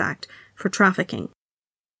Drugs Act for trafficking.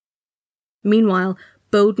 Meanwhile,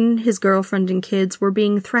 Bowden, his girlfriend and kids were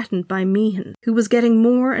being threatened by Meehan, who was getting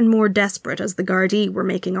more and more desperate as the Gardaí were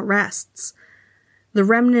making arrests. The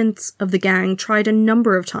remnants of the gang tried a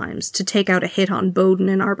number of times to take out a hit on Bowden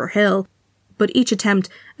in Arbour Hill, but each attempt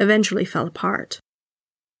eventually fell apart.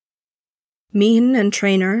 Meehan and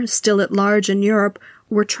Traynor, still at large in Europe,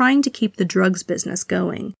 were trying to keep the drugs business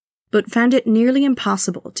going, but found it nearly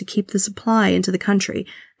impossible to keep the supply into the country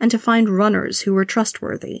and to find runners who were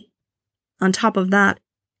trustworthy. On top of that,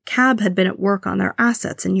 CAB had been at work on their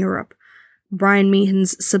assets in Europe. Brian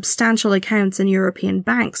Meehan's substantial accounts in European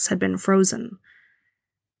banks had been frozen.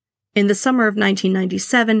 In the summer of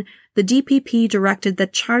 1997, the DPP directed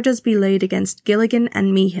that charges be laid against Gilligan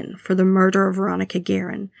and Meehan for the murder of Veronica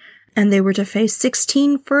Guerin, and they were to face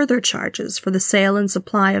 16 further charges for the sale and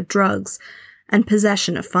supply of drugs and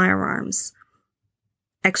possession of firearms.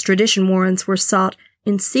 Extradition warrants were sought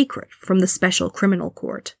in secret from the Special Criminal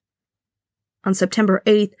Court. On September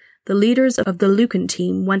 8th, the leaders of the Lucan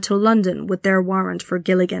team went to London with their warrant for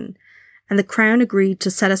Gilligan, and the Crown agreed to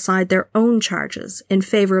set aside their own charges in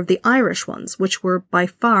favour of the Irish ones, which were by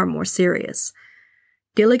far more serious.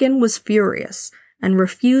 Gilligan was furious and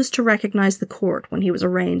refused to recognise the court when he was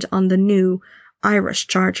arraigned on the new Irish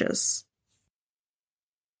charges.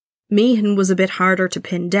 Meehan was a bit harder to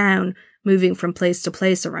pin down, moving from place to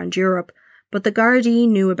place around Europe, but the Gardaí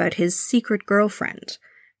knew about his secret girlfriend,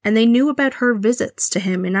 and they knew about her visits to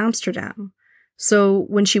him in Amsterdam. So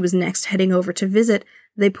when she was next heading over to visit,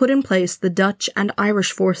 they put in place the Dutch and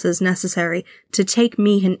Irish forces necessary to take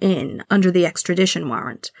Meehan in under the extradition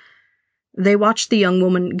warrant. They watched the young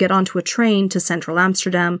woman get onto a train to central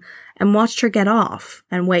Amsterdam and watched her get off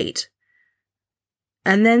and wait.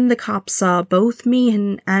 And then the cops saw both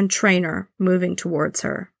Meehan and Traynor moving towards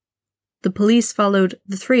her. The police followed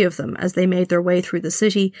the three of them as they made their way through the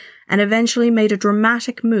city and eventually made a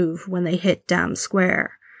dramatic move when they hit Dam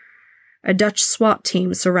Square. A Dutch SWAT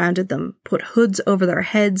team surrounded them, put hoods over their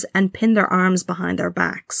heads and pinned their arms behind their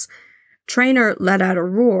backs. Traynor let out a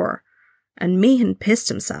roar, and Meehan pissed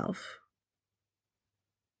himself.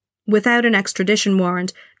 Without an extradition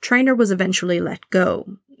warrant, Traynor was eventually let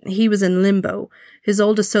go. He was in limbo. His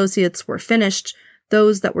old associates were finished.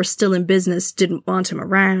 Those that were still in business didn't want him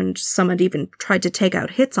around. Some had even tried to take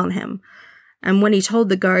out hits on him. And when he told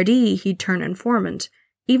the Gardaí he'd turn informant,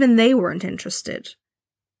 even they weren't interested.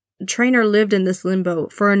 Traynor lived in this limbo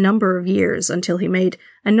for a number of years until he made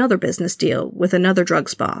another business deal with another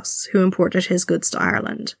drugs boss who imported his goods to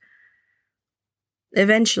Ireland.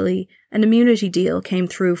 Eventually, an immunity deal came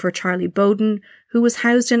through for Charlie Bowden, who was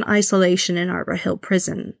housed in isolation in Arbor Hill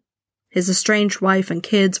Prison. His estranged wife and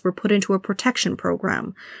kids were put into a protection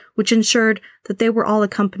program, which ensured that they were all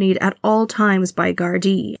accompanied at all times by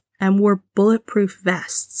Gardaí and wore bulletproof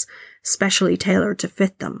vests, specially tailored to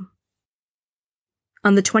fit them.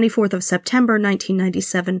 On the 24th of September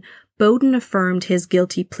 1997, Bowden affirmed his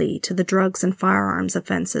guilty plea to the drugs and firearms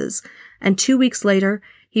offences, and 2 weeks later,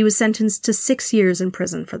 he was sentenced to 6 years in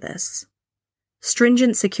prison for this.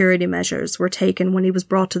 Stringent security measures were taken when he was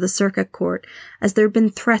brought to the circuit court, as there had been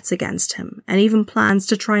threats against him, and even plans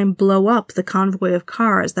to try and blow up the convoy of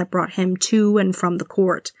cars that brought him to and from the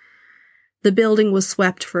court. The building was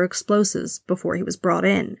swept for explosives before he was brought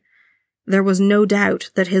in. There was no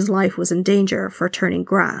doubt that his life was in danger for turning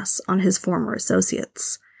grass on his former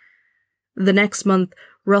associates. The next month,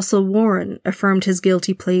 Russell Warren affirmed his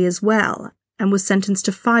guilty plea as well, and was sentenced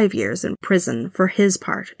to 5 years in prison for his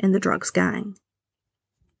part in the drugs gang.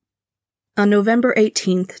 On November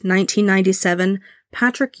 18, 1997,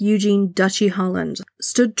 Patrick Eugene Dutchy Holland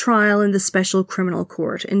stood trial in the Special Criminal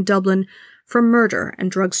Court in Dublin for murder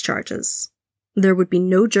and drugs charges. There would be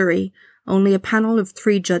no jury, only a panel of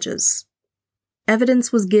 3 judges.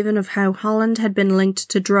 Evidence was given of how Holland had been linked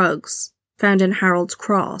to drugs found in Harold's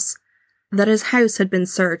Cross, that his house had been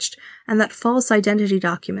searched, and that false identity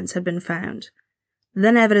documents had been found.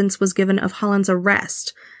 Then evidence was given of Holland's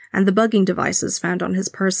arrest and the bugging devices found on his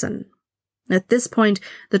person. At this point,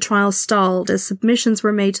 the trial stalled as submissions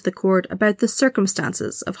were made to the court about the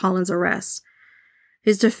circumstances of Holland's arrest.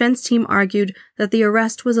 His defence team argued that the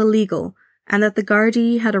arrest was illegal and that the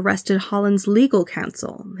Gardaí had arrested Holland's legal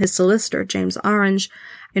counsel, his solicitor James Orange,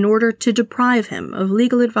 in order to deprive him of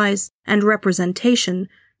legal advice and representation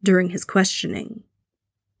during his questioning.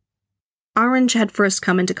 Orange had first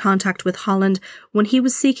come into contact with Holland when he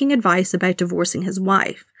was seeking advice about divorcing his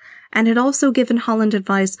wife, and had also given Holland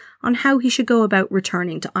advice on how he should go about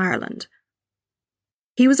returning to Ireland.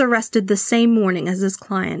 He was arrested the same morning as his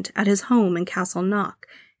client at his home in Castleknock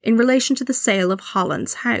in relation to the sale of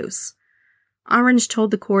Holland's house. Orange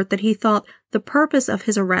told the court that he thought the purpose of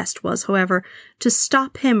his arrest was, however, to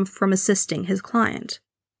stop him from assisting his client.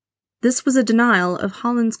 This was a denial of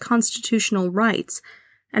Holland's constitutional rights,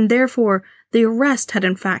 and therefore the arrest had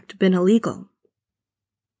in fact been illegal.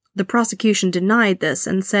 The prosecution denied this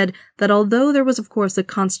and said that although there was of course a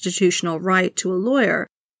constitutional right to a lawyer,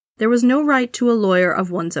 there was no right to a lawyer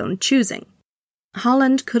of one's own choosing.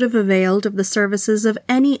 Holland could have availed of the services of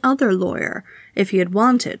any other lawyer if he had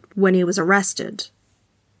wanted when he was arrested.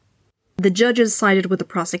 The judges sided with the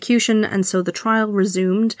prosecution, and so the trial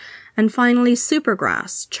resumed, and finally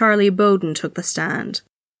Supergrass, Charlie Bowden, took the stand.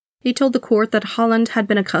 He told the court that Holland had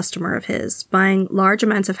been a customer of his, buying large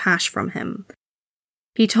amounts of hash from him.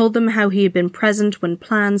 He told them how he had been present when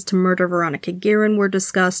plans to murder Veronica Guerin were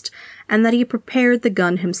discussed, and that he prepared the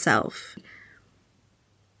gun himself.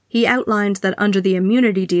 He outlined that under the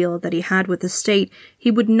immunity deal that he had with the state,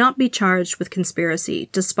 he would not be charged with conspiracy,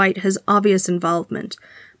 despite his obvious involvement,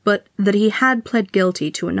 but that he had pled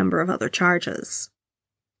guilty to a number of other charges.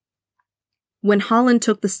 When Holland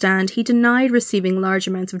took the stand, he denied receiving large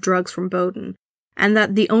amounts of drugs from Bowden, and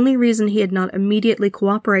that the only reason he had not immediately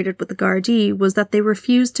cooperated with the Gardaí was that they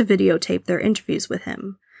refused to videotape their interviews with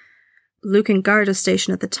him. Lucan Garda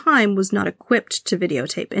station at the time was not equipped to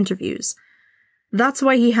videotape interviews. That's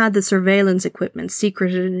why he had the surveillance equipment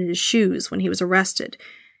secreted in his shoes when he was arrested.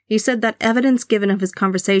 He said that evidence given of his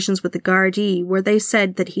conversations with the Gardaí, where they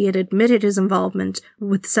said that he had admitted his involvement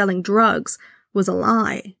with selling drugs, was a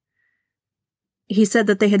lie. He said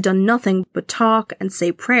that they had done nothing but talk and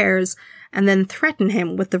say prayers, and then threaten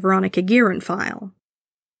him with the Veronica Guerin file.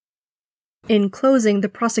 In closing, the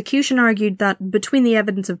prosecution argued that between the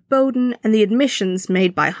evidence of Bowden and the admissions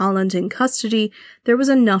made by Holland in custody, there was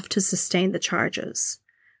enough to sustain the charges.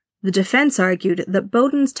 The defence argued that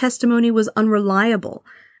Bowden's testimony was unreliable,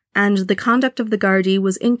 and the conduct of the Gardaí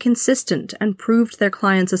was inconsistent and proved their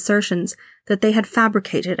clients' assertions that they had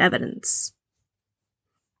fabricated evidence.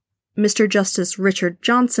 Mr. Justice Richard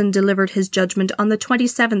Johnson delivered his judgment on the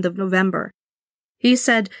 27th of November. He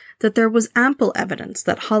said that there was ample evidence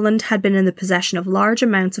that Holland had been in the possession of large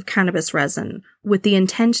amounts of cannabis resin with the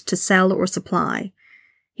intent to sell or supply.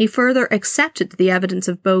 He further accepted the evidence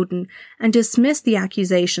of Bowden and dismissed the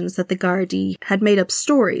accusations that the Gardaí had made up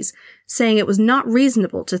stories, saying it was not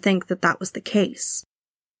reasonable to think that that was the case.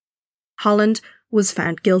 Holland was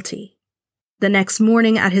found guilty. The next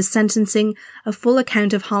morning at his sentencing, a full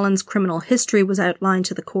account of Holland's criminal history was outlined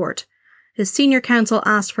to the court. His senior counsel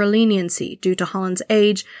asked for leniency due to Holland's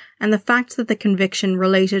age and the fact that the conviction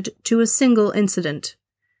related to a single incident.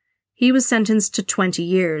 He was sentenced to 20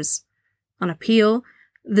 years. On appeal,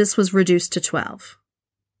 this was reduced to 12.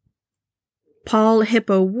 Paul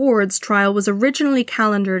Hippo Ward's trial was originally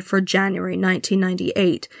calendared for January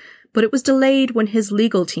 1998, but it was delayed when his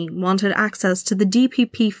legal team wanted access to the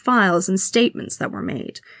DPP files and statements that were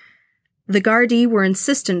made. The Gardaí were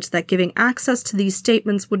insistent that giving access to these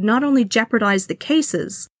statements would not only jeopardize the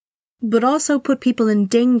cases, but also put people in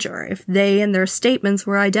danger if they and their statements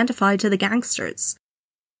were identified to the gangsters.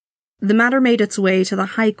 The matter made its way to the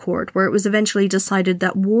High Court, where it was eventually decided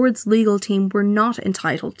that Ward's legal team were not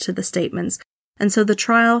entitled to the statements, and so the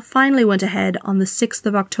trial finally went ahead on the 6th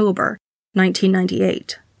of October,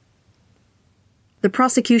 1998. The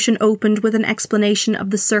prosecution opened with an explanation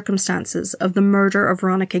of the circumstances of the murder of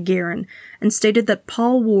Veronica Guerin and stated that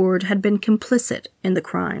Paul Ward had been complicit in the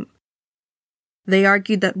crime. They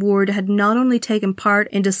argued that Ward had not only taken part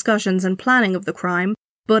in discussions and planning of the crime,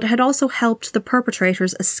 but had also helped the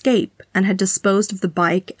perpetrators escape and had disposed of the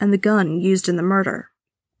bike and the gun used in the murder.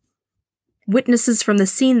 Witnesses from the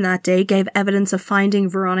scene that day gave evidence of finding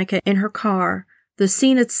Veronica in her car. The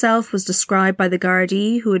scene itself was described by the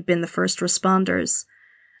Gardaí, who had been the first responders.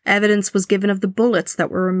 Evidence was given of the bullets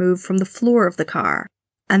that were removed from the floor of the car,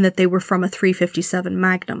 and that they were from a .357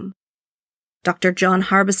 Magnum. Dr. John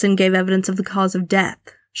Harbison gave evidence of the cause of death,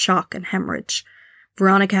 shock and hemorrhage.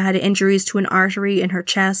 Veronica had injuries to an artery in her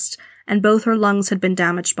chest, and both her lungs had been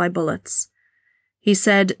damaged by bullets. He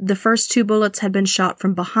said the first 2 bullets had been shot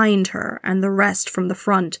from behind her, and the rest from the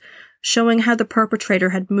front, showing how the perpetrator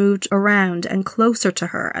had moved around and closer to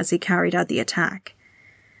her as he carried out the attack.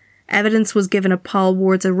 Evidence was given of Paul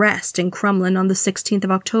Ward's arrest in Crumlin on the 16th of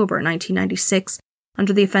October 1996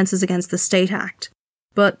 under the Offences Against the State Act,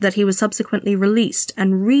 but that he was subsequently released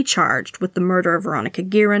and recharged with the murder of Veronica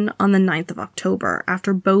Guerin on the 9th of October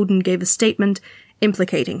after Bowden gave a statement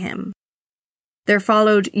implicating him. There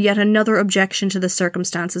followed yet another objection to the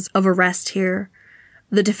circumstances of arrest here.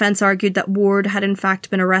 The defence argued that Ward had in fact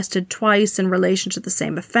been arrested twice in relation to the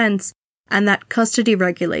same offence, and that custody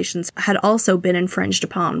regulations had also been infringed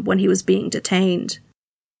upon when he was being detained.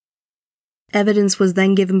 Evidence was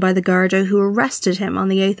then given by the Garda who arrested him on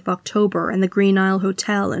the 8th of October in the Green Isle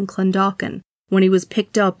Hotel in Clondalkin when he was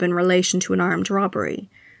picked up in relation to an armed robbery.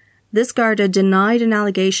 This Garda denied an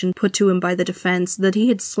allegation put to him by the defence that he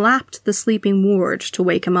had slapped the sleeping Ward to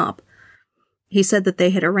wake him up. He said that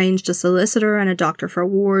they had arranged a solicitor and a doctor for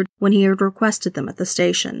Ward when he had requested them at the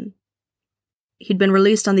station. He'd been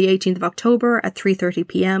released on the 18th of October at 3:30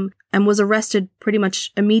 p.m. and was arrested pretty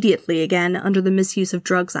much immediately again under the Misuse of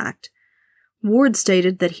Drugs Act. Ward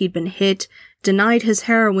stated that he'd been hit, denied his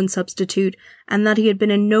heroin substitute, and that he had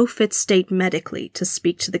been in no fit state medically to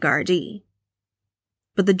speak to the Gardaí.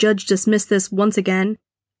 But the judge dismissed this once again,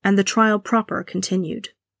 and the trial proper continued.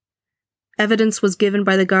 Evidence was given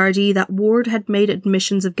by the Gardaí that Ward had made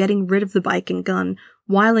admissions of getting rid of the bike and gun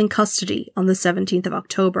while in custody on the 17th of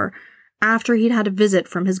October, after he'd had a visit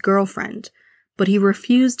from his girlfriend, but he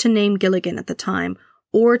refused to name Gilligan at the time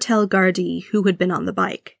or tell Gardaí who had been on the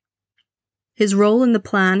bike. His role in the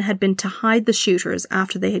plan had been to hide the shooters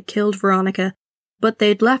after they had killed Veronica, but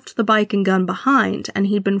they'd left the bike and gun behind and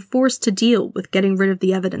he'd been forced to deal with getting rid of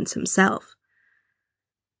the evidence himself.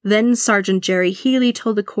 Then Sergeant Jerry Healy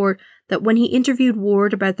told the court that when he interviewed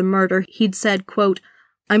Ward about the murder, he'd said, quote,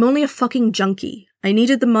 "I'm only a fucking junkie. I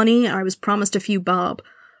needed the money, I was promised a few bob.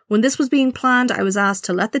 When this was being planned, I was asked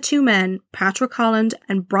to let the two men, Patrick Holland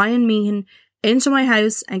and Brian Meehan, into my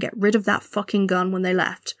house and get rid of that fucking gun when they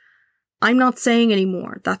left. I'm not saying any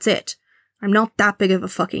more, that's it. I'm not that big of a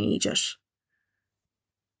fucking idiot."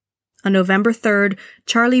 On November 3rd,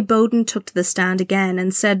 Charlie Bowden took to the stand again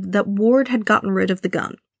and said that Ward had gotten rid of the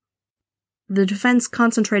gun. The defence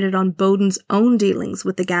concentrated on Bowden's own dealings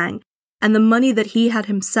with the gang and the money that he had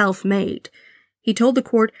himself made. He told the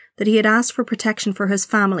court that he had asked for protection for his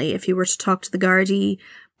family if he were to talk to the Gardaí,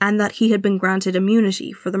 and that he had been granted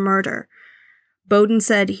immunity for the murder. Bowden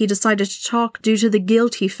said he decided to talk due to the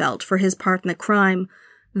guilt he felt for his part in the crime,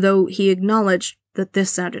 though he acknowledged that this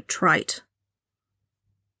sounded trite.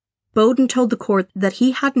 Bowden told the court that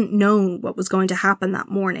he hadn't known what was going to happen that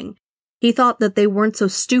morning. He thought that they weren't so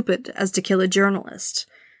stupid as to kill a journalist.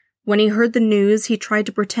 When he heard the news, he tried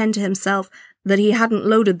to pretend to himself that he hadn't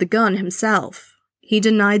loaded the gun himself. He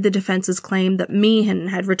denied the defence's claim that Meehan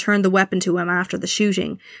had returned the weapon to him after the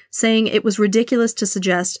shooting, saying it was ridiculous to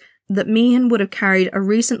suggest that Meehan would have carried a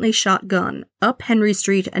recently shot gun up Henry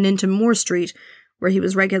Street and into Moore Street, where he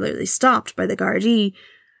was regularly stopped by the Gardaí,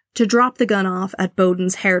 to drop the gun off at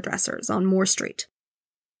Bowden's hairdressers on Moore Street.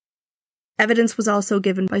 Evidence was also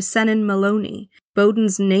given by Senan Maloney,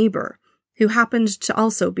 Bowden's neighbour, who happened to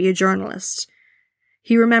also be a journalist.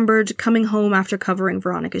 He remembered coming home after covering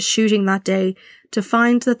Veronica's shooting that day to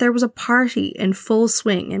find that there was a party in full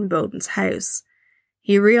swing in Bowden's house.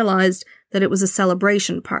 He realised that it was a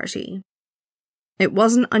celebration party. It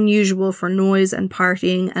wasn't unusual for noise and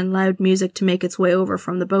partying and loud music to make its way over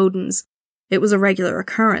from the Bowdens. It was a regular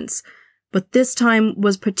occurrence, but this time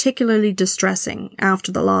was particularly distressing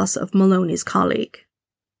after the loss of Maloney's colleague.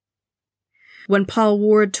 When Paul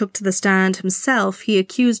Ward took to the stand himself, he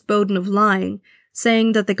accused Bowden of lying,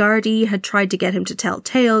 saying that the Gardaí had tried to get him to tell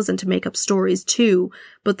tales and to make up stories too,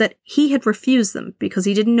 but that he had refused them because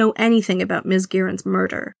he didn't know anything about Ms. Guerin's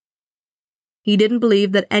murder. He didn't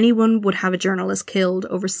believe that anyone would have a journalist killed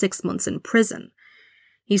over 6 months in prison.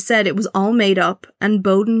 He said it was all made up and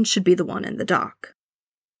Bowden should be the one in the dock.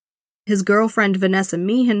 His girlfriend Vanessa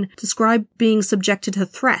Meehan described being subjected to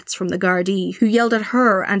threats from the Gardaí, who yelled at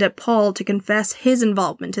her and at Paul to confess his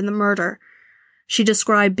involvement in the murder. She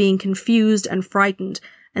described being confused and frightened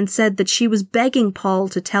and said that she was begging Paul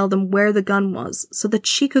to tell them where the gun was so that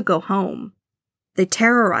she could go home. They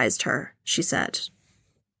terrorized her, she said.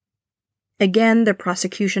 Again, the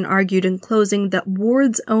prosecution argued in closing that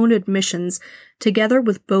Ward's own admissions, together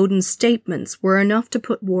with Bowden's statements, were enough to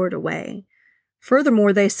put Ward away.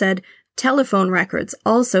 Furthermore, they said, telephone records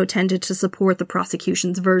also tended to support the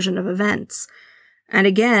prosecution's version of events. And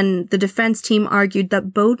again, the defense team argued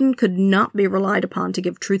that Bowden could not be relied upon to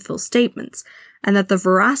give truthful statements, and that the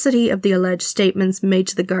veracity of the alleged statements made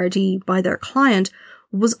to the Gardaí by their client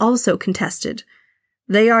was also contested.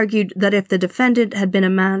 They argued that if the defendant had been a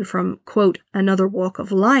man from, quote, another walk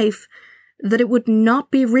of life, that it would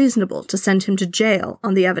not be reasonable to send him to jail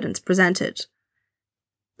on the evidence presented.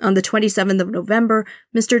 On the 27th of November,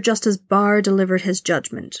 Mr. Justice Barr delivered his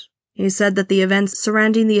judgment. He said that the events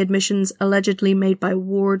surrounding the admissions allegedly made by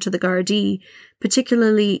Ward to the Gardaí,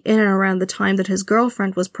 particularly in and around the time that his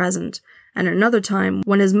girlfriend was present, and another time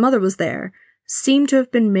when his mother was there, seemed to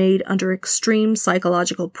have been made under extreme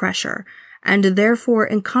psychological pressure, and therefore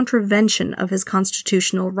in contravention of his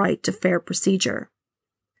constitutional right to fair procedure.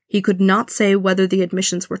 He could not say whether the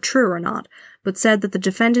admissions were true or not, but said that the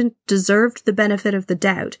defendant deserved the benefit of the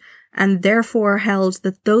doubt, and therefore held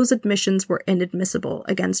that those admissions were inadmissible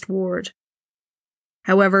against Ward.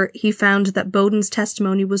 However, he found that Bowden's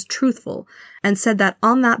testimony was truthful and said that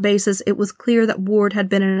on that basis it was clear that Ward had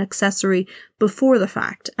been an accessory before the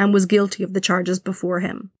fact and was guilty of the charges before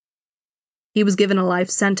him. He was given a life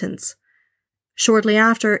sentence. Shortly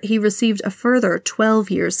after, he received a further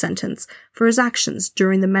 12-year sentence for his actions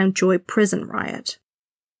during the Mountjoy prison riot.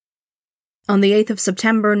 On the 8th of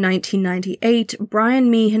September 1998, Brian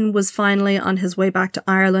Meehan was finally on his way back to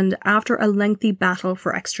Ireland after a lengthy battle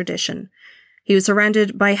for extradition. He was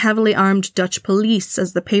surrounded by heavily armed Dutch police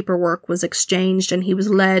as the paperwork was exchanged, and he was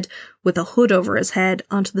led, with a hood over his head,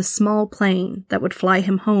 onto the small plane that would fly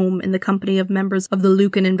him home in the company of members of the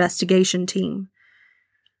Lucan investigation team.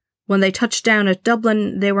 When they touched down at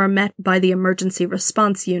Dublin, they were met by the Emergency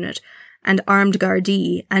Response Unit and armed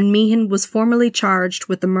Gardaí, and Meehan was formally charged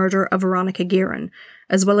with the murder of Veronica Guerin,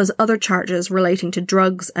 as well as other charges relating to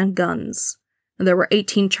drugs and guns. There were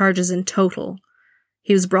 18 charges in total.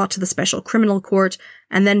 He was brought to the Special Criminal Court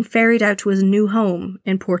and then ferried out to his new home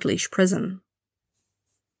in Portlaoise Prison.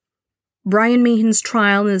 Brian Meehan's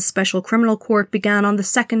trial in the Special Criminal Court began on the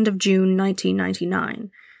 2nd of June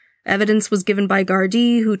 1999. Evidence was given by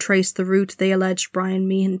Gardaí, who traced the route they alleged Brian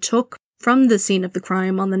Meehan took from the scene of the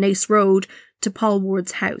crime on the Naas Road to Paul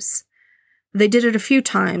Ward's house. They did it a few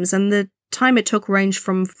times, and the time it took ranged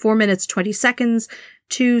from 4 minutes 20 seconds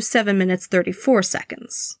to 7 minutes 34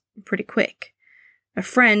 seconds. Pretty quick. A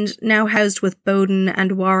friend, now housed with Bowden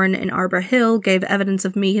and Warren in Arbor Hill, gave evidence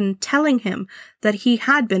of Meehan telling him that he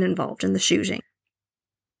had been involved in the shooting.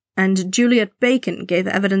 And Juliet Bacon gave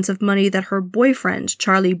evidence of money that her boyfriend,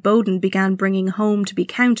 Charlie Bowden, began bringing home to be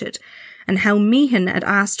counted, and how Meehan had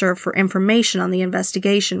asked her for information on the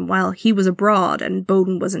investigation while he was abroad and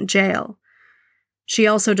Bowden was in jail. She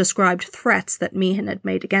also described threats that Meehan had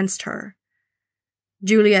made against her.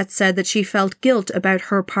 Juliet said that she felt guilt about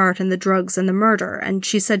her part in the drugs and the murder, and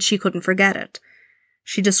she said she couldn't forget it.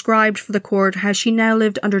 She described for the court how she now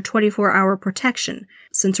lived under 24-hour protection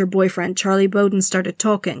since her boyfriend Charlie Bowden started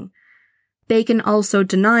talking. Bacon also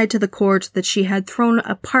denied to the court that she had thrown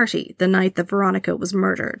a party the night that Veronica was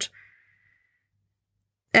murdered.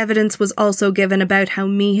 Evidence was also given about how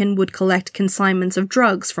Meehan would collect consignments of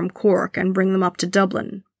drugs from Cork and bring them up to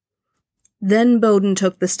Dublin. Then Bowden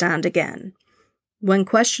took the stand again. When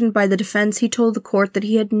questioned by the defence, he told the court that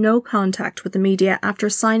he had no contact with the media after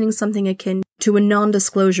signing something akin to a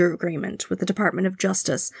non-disclosure agreement with the Department of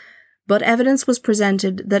Justice, but evidence was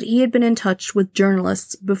presented that he had been in touch with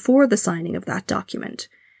journalists before the signing of that document.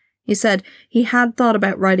 He said he had thought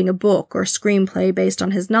about writing a book or screenplay based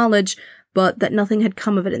on his knowledge, but that nothing had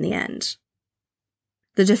come of it in the end.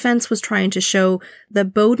 The defence was trying to show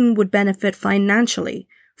that Bowden would benefit financially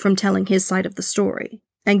from telling his side of the story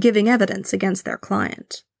and giving evidence against their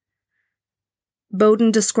client.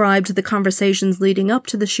 Bowden described the conversations leading up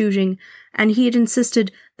to the shooting, and he had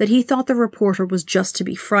insisted that he thought the reporter was just to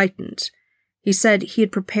be frightened. He said he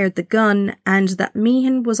had prepared the gun and that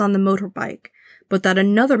Meehan was on the motorbike, but that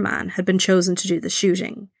another man had been chosen to do the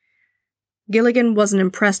shooting. Gilligan wasn't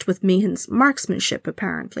impressed with Meehan's marksmanship,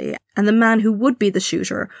 apparently, and the man who would be the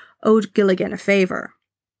shooter owed Gilligan a favour.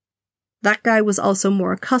 That guy was also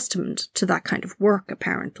more accustomed to that kind of work,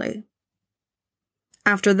 apparently.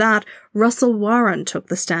 After that, Russell Warren took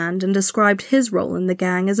the stand and described his role in the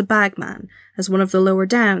gang as a bagman, as one of the lower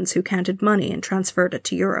downs who counted money and transferred it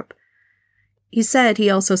to Europe. He said he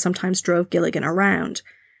also sometimes drove Gilligan around.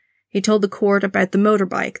 He told the court about the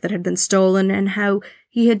motorbike that had been stolen and how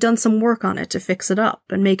he had done some work on it to fix it up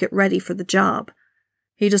and make it ready for the job.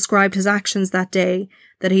 He described his actions that day,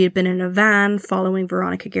 that he had been in a van following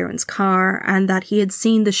Veronica Guerin's car, and that he had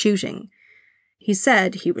seen the shooting. He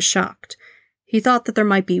said he was shocked. He thought that there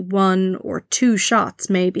might be 1 or 2 shots,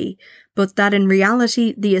 maybe, but that in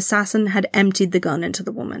reality the assassin had emptied the gun into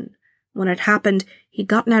the woman. When it happened, he'd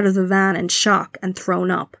gotten out of the van in shock and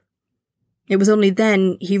thrown up. It was only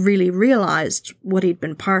then he really realised what he'd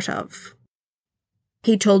been part of.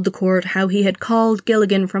 He told the court how he had called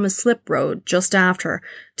Gilligan from a slip road just after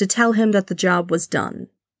to tell him that the job was done.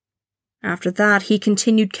 After that, he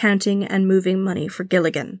continued counting and moving money for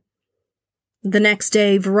Gilligan. The next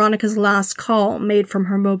day, Veronica's last call made from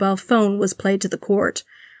her mobile phone was played to the court.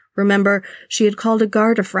 Remember, she had called a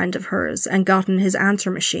Garda friend of hers and gotten his answer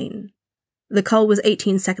machine. The call was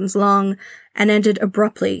 18 seconds long and ended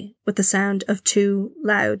abruptly with the sound of 2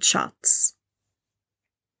 loud shots.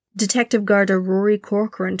 Detective Garda Rory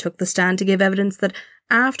Corcoran took the stand to give evidence that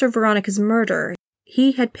after Veronica's murder,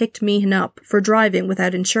 he had picked Meehan up for driving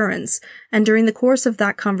without insurance, and during the course of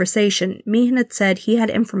that conversation, Meehan had said he had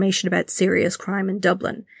information about serious crime in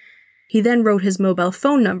Dublin. He then wrote his mobile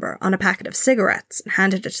phone number on a packet of cigarettes and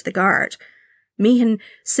handed it to the guard. Meehan,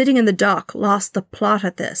 sitting in the dock, lost the plot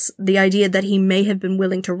at this, the idea that he may have been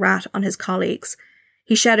willing to rat on his colleagues.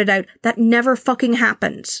 He shouted out, "That never fucking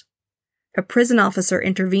happened!" A prison officer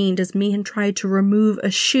intervened as Meehan tried to remove a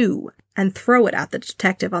shoe and throw it at the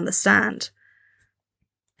detective on the stand.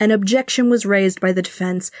 An objection was raised by the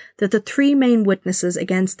defence that the three main witnesses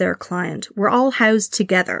against their client were all housed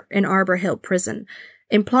together in Arbour Hill Prison,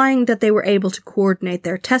 implying that they were able to coordinate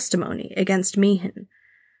their testimony against Meehan.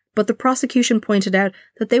 But the prosecution pointed out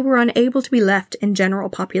that they were unable to be left in general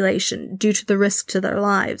population due to the risk to their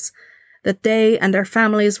lives, that they and their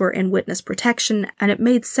families were in witness protection, and it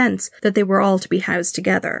made sense that they were all to be housed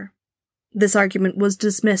together. This argument was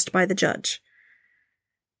dismissed by the judge.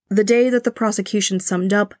 The day that the prosecution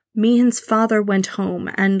summed up, Meehan's father went home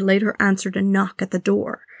and later answered a knock at the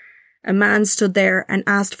door. A man stood there and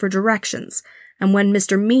asked for directions, and when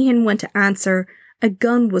Mr. Meehan went to answer, a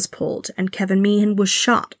gun was pulled and Kevin Meehan was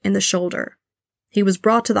shot in the shoulder. He was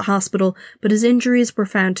brought to the hospital, but his injuries were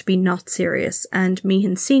found to be not serious, and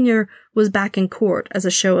Meehan Sr. was back in court as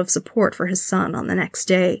a show of support for his son on the next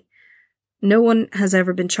day. No one has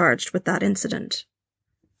ever been charged with that incident.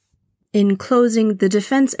 In closing, the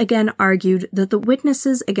defence again argued that the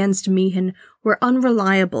witnesses against Meehan were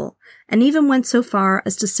unreliable, and even went so far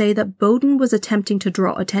as to say that Bowden was attempting to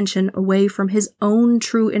draw attention away from his own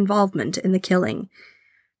true involvement in the killing.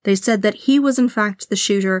 They said that he was in fact the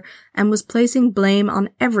shooter and was placing blame on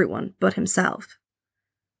everyone but himself.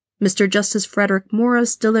 Mr. Justice Frederick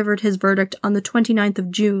Morris delivered his verdict on the 29th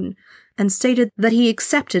of June and stated that he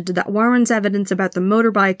accepted that Warren's evidence about the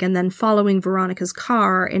motorbike and then following Veronica's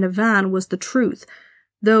car in a van was the truth,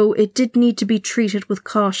 though it did need to be treated with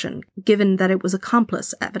caution, given that it was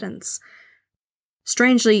accomplice evidence.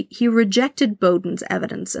 Strangely, he rejected Bowden's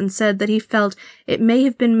evidence and said that he felt it may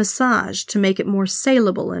have been massaged to make it more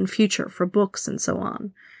saleable in future for books and so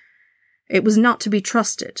on. It was not to be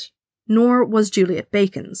trusted, nor was Juliet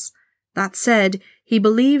Bacon's. That said, he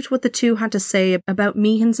believed what the two had to say about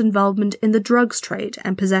Meehan's involvement in the drugs trade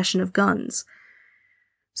and possession of guns.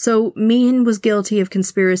 So Meehan was guilty of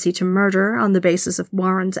conspiracy to murder on the basis of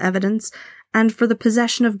Warren's evidence, and for the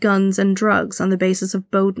possession of guns and drugs on the basis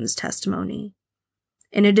of Bowden's testimony.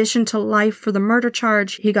 In addition to life for the murder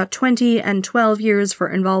charge, he got 20 and 12 years for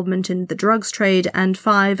involvement in the drugs trade and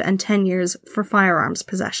 5 and 10 years for firearms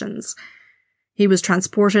possessions. He was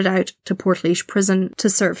transported out to Portlaoise Prison to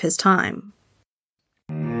serve his time.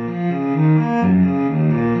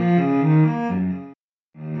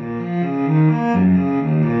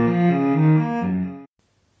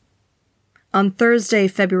 On Thursday,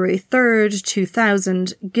 February 3rd,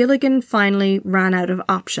 2000, Gilligan finally ran out of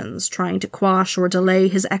options trying to quash or delay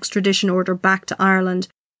his extradition order back to Ireland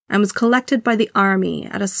and was collected by the army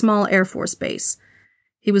at a small Air Force base.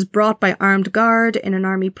 He was brought by armed guard in an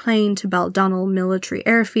army plane to Baldonnel Military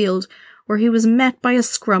Airfield, where he was met by a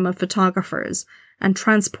scrum of photographers and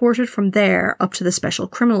transported from there up to the Special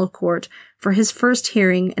Criminal Court for his first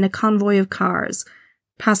hearing in a convoy of cars,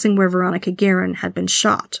 passing where Veronica Guerin had been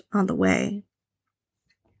shot on the way.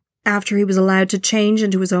 After he was allowed to change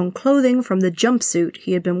into his own clothing from the jumpsuit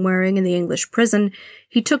he had been wearing in the English prison,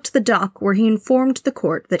 he took to the dock where he informed the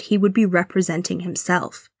court that he would be representing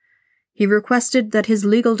himself. He requested that his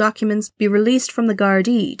legal documents be released from the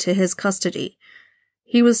Gardaí to his custody.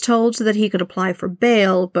 He was told that he could apply for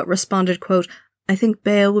bail, but responded, quote, "I think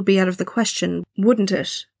bail would be out of the question, wouldn't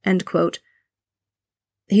it?" End quote.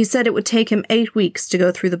 He said it would take him 8 weeks to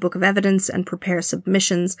go through the book of evidence and prepare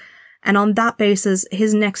submissions, and on that basis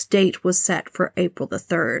his next date was set for April the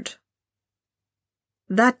 3rd.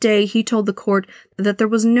 That day he told the court that there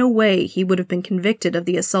was no way he would have been convicted of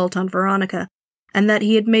the assault on Veronica, and that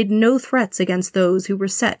he had made no threats against those who were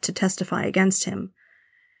set to testify against him.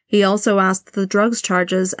 He also asked that the drugs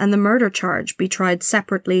charges and the murder charge be tried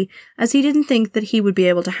separately, as he didn't think that he would be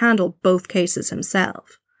able to handle both cases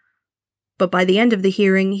himself. But by the end of the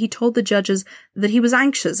hearing, he told the judges that he was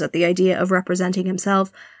anxious at the idea of representing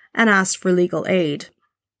himself and asked for legal aid.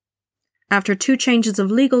 After 2 changes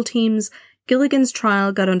of legal teams, Gilligan's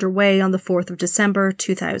trial got underway on the 4th of December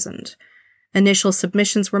 2000. Initial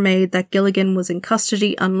submissions were made that Gilligan was in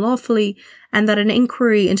custody unlawfully and that an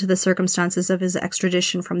inquiry into the circumstances of his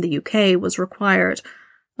extradition from the UK was required,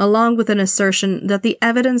 along with an assertion that the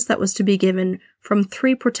evidence that was to be given from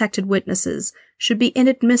 3 protected witnesses should be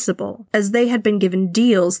inadmissible as they had been given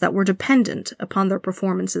deals that were dependent upon their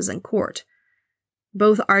performances in court.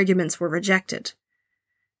 Both arguments were rejected.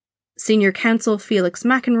 Senior counsel Felix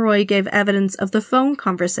McEnroy gave evidence of the phone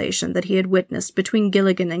conversation that he had witnessed between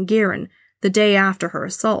Gilligan and Guerin the day after her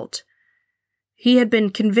assault. He had been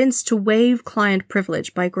convinced to waive client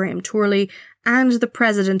privilege by Graham Torley and the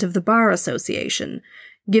president of the Bar Association,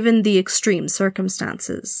 given the extreme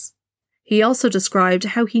circumstances. He also described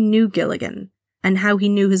how he knew Gilligan, and how he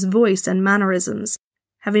knew his voice and mannerisms,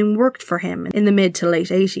 having worked for him in the mid to late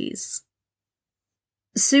 80s.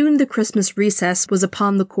 Soon the Christmas recess was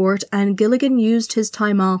upon the court, and Gilligan used his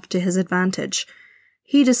time off to his advantage.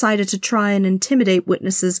 He decided to try and intimidate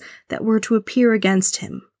witnesses that were to appear against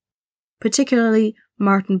him, particularly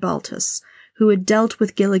Martin Baltus, who had dealt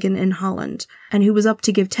with Gilligan in Holland, and who was up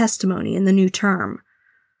to give testimony in the new term.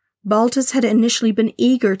 Baltus had initially been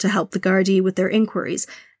eager to help the Gardaí with their inquiries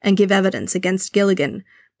and give evidence against Gilligan,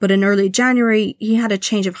 but in early January he had a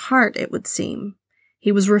change of heart, it would seem.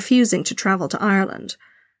 He was refusing to travel to Ireland.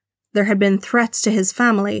 There had been threats to his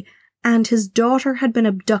family, and his daughter had been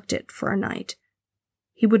abducted for a night.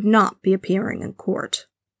 He would not be appearing in court.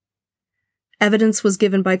 Evidence was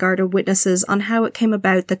given by Garda witnesses on how it came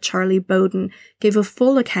about that Charlie Bowden gave a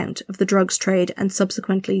full account of the drugs trade and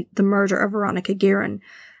subsequently the murder of Veronica Guerin,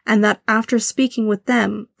 and that after speaking with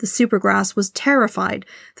them, the Supergrass was terrified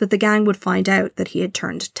that the gang would find out that he had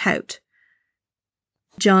turned tout.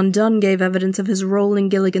 John Dunn gave evidence of his role in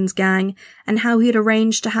Gilligan's gang and how he had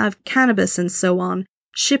arranged to have cannabis and so on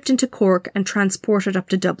shipped into Cork and transported up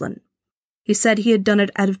to Dublin. He said he had done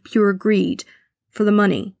it out of pure greed, for the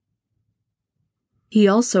money. He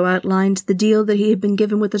also outlined the deal that he had been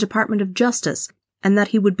given with the Department of Justice and that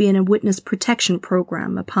he would be in a witness protection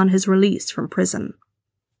program upon his release from prison.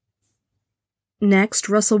 Next,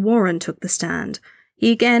 Russell Warren took the stand.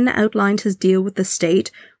 He again outlined his deal with the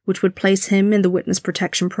state, which would place him in the witness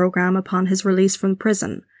protection program upon his release from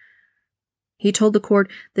prison. He told the court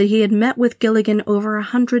that he had met with Gilligan over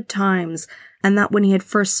 100 times, and that when he had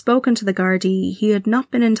first spoken to the Gardaí, he had not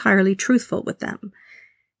been entirely truthful with them.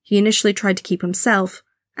 He initially tried to keep himself,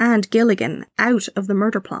 and Gilligan, out of the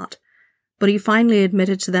murder plot, but he finally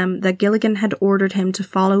admitted to them that Gilligan had ordered him to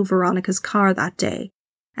follow Veronica's car that day,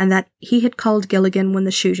 and that he had called Gilligan when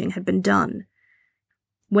the shooting had been done.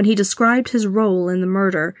 When he described his role in the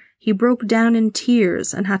murder, he broke down in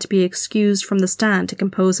tears and had to be excused from the stand to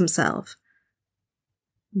compose himself.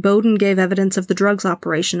 Bowden gave evidence of the drugs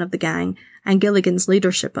operation of the gang and Gilligan's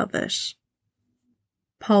leadership of it.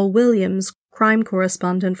 Paul Williams, crime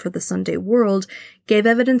correspondent for the Sunday World, gave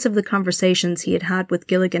evidence of the conversations he had had with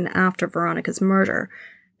Gilligan after Veronica's murder,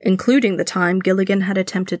 including the time Gilligan had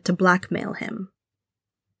attempted to blackmail him.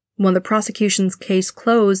 When the prosecution's case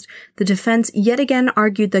closed, the defence yet again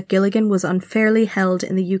argued that Gilligan was unfairly held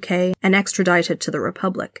in the UK and extradited to the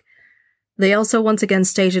Republic. They also once again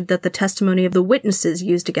stated that the testimony of the witnesses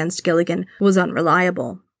used against Gilligan was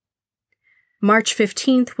unreliable. March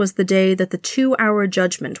 15th was the day that the 2-hour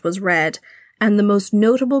judgment was read, and the most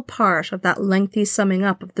notable part of that lengthy summing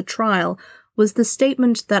up of the trial was the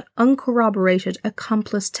statement that uncorroborated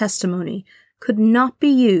accomplice testimony could not be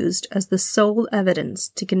used as the sole evidence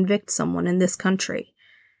to convict someone in this country.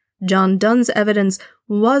 John Dunn's evidence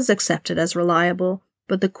was accepted as reliable,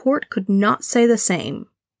 but the court could not say the same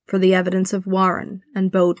for the evidence of Warren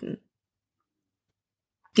and Bowden.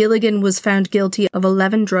 Gilligan was found guilty of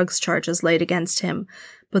 11 drugs charges laid against him,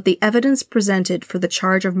 but the evidence presented for the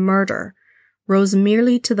charge of murder rose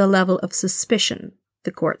merely to the level of suspicion,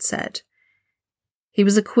 the court said. He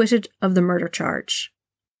was acquitted of the murder charge.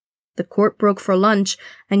 The court broke for lunch,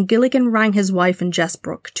 and Gilligan rang his wife in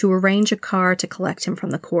Jessbrook to arrange a car to collect him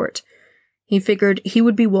from the court. He figured he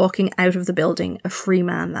would be walking out of the building a free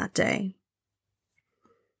man that day.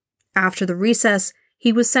 After the recess,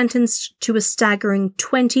 he was sentenced to a staggering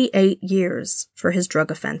 28 years for his drug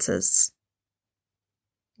offences.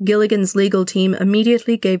 Gilligan's legal team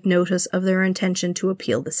immediately gave notice of their intention to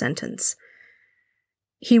appeal the sentence.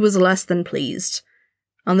 He was less than pleased.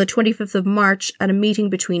 On the 25th of March, at a meeting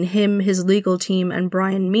between him, his legal team, and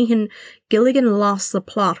Brian Meehan, Gilligan lost the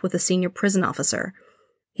plot with a senior prison officer.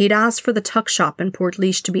 He'd asked for the tuck shop in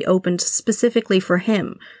Portlaoise to be opened specifically for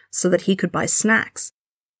him, so that he could buy snacks.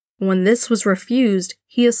 When this was refused,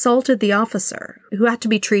 he assaulted the officer, who had to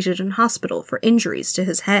be treated in hospital for injuries to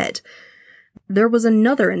his head. There was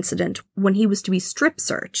another incident when he was to be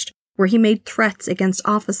strip-searched, where he made threats against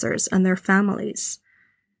officers and their families.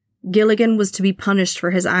 Gilligan was to be punished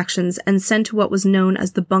for his actions and sent to what was known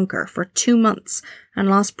as the bunker for 2 months and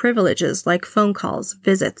lost privileges like phone calls,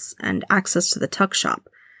 visits, and access to the tuck shop.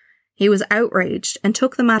 He was outraged and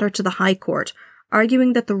took the matter to the High Court,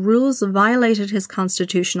 arguing that the rules violated his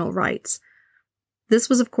constitutional rights. This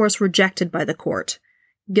was of course rejected by the court.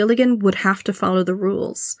 Gilligan would have to follow the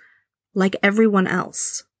rules, like everyone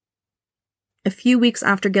else. A few weeks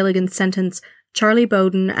after Gilligan's sentence, Charlie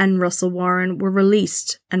Bowden and Russell Warren were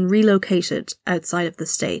released and relocated outside of the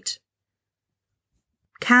state.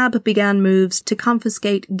 CAB began moves to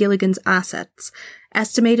confiscate Gilligan's assets,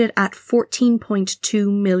 estimated at €14.2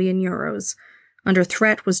 million. Under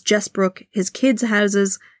threat was Jessbrook, his kids'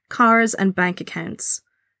 houses, cars and bank accounts.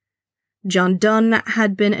 John Dunn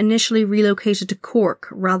had been initially relocated to Cork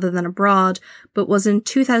rather than abroad, but was in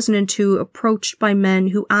 2002 approached by men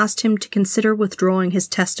who asked him to consider withdrawing his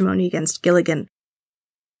testimony against Gilligan.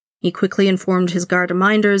 He quickly informed his Garda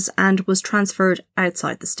minders and was transferred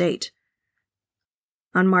outside the state.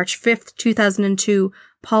 On March 5, 2002,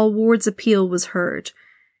 Paul Ward's appeal was heard.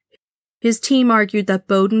 His team argued that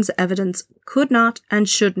Bowden's evidence could not and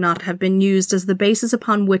should not have been used as the basis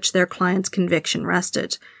upon which their client's conviction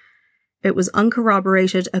rested. It was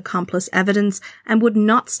uncorroborated accomplice evidence and would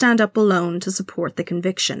not stand up alone to support the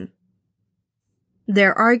conviction.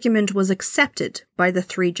 Their argument was accepted by the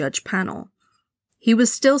three-judge panel. He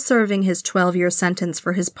was still serving his 12-year sentence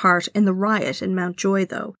for his part in the riot in Mountjoy,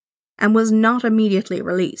 though, and was not immediately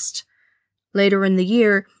released. Later in the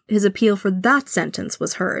year, his appeal for that sentence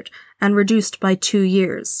was heard and reduced by 2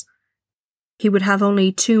 years. He would have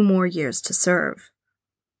only 2 more years to serve.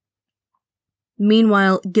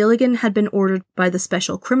 Meanwhile, Gilligan had been ordered by the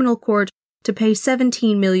Special Criminal Court to pay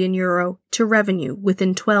 €17 million to Revenue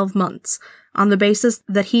within 12 months on the basis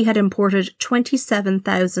that he had imported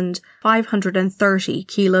 27,530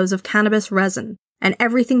 kilos of cannabis resin, and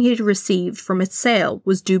everything he had received from its sale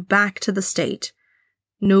was due back to the state.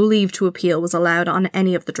 No leave to appeal was allowed on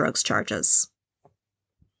any of the drugs charges.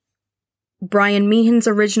 Brian Meehan's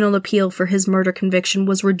original appeal for his murder conviction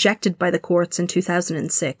was rejected by the courts in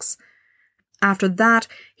 2006. After that,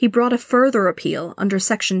 he brought a further appeal under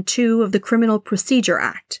Section 2 of the Criminal Procedure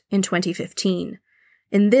Act in 2015.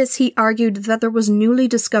 In this, he argued that there was newly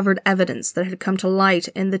discovered evidence that had come to light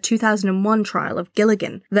in the 2001 trial of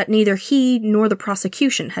Gilligan that neither he nor the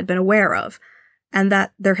prosecution had been aware of, and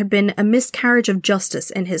that there had been a miscarriage of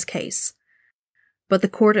justice in his case. But the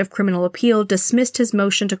Court of Criminal Appeal dismissed his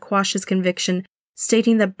motion to quash his conviction,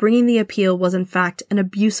 stating that bringing the appeal was in fact an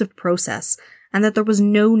abusive process, and that there was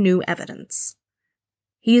no new evidence.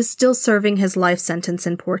 He is still serving his life sentence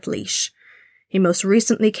in Portlaoise. He most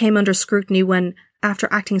recently came under scrutiny when, after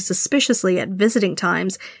acting suspiciously at visiting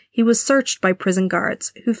times, he was searched by prison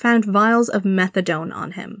guards who found vials of methadone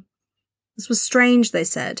on him. This was strange, they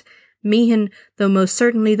said. Meehan, though most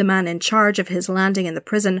certainly the man in charge of his landing in the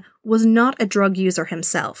prison, was not a drug user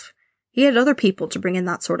himself. He had other people to bring in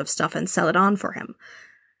that sort of stuff and sell it on for him.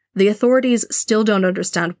 The authorities still don't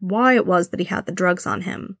understand why it was that he had the drugs on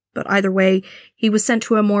him, but either way, he was sent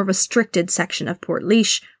to a more restricted section of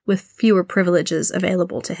Portlaoise with fewer privileges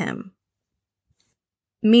available to him.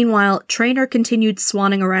 Meanwhile, Traynor continued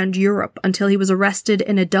swanning around Europe until he was arrested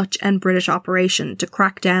in a Dutch and British operation to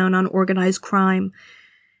crack down on organised crime.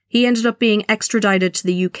 He ended up being extradited to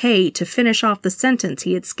the UK to finish off the sentence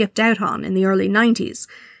he had skipped out on in the early 90s,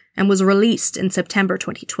 and was released in September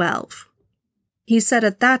 2012. He said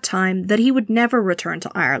at that time that he would never return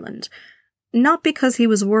to Ireland, not because he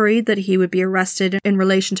was worried that he would be arrested in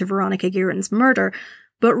relation to Veronica Guerin's murder,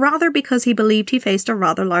 but rather because he believed he faced a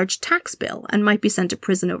rather large tax bill and might be sent to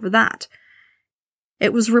prison over that.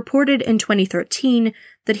 It was reported in 2013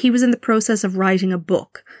 that he was in the process of writing a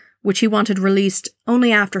book, which he wanted released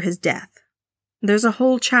only after his death. There's a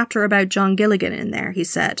whole chapter about John Gilligan in there, he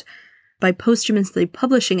said. By posthumously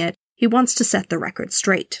publishing it, he wants to set the record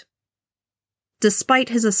straight. Despite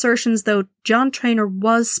his assertions, though, John Traynor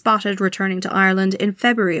was spotted returning to Ireland in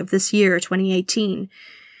February of this year, 2018.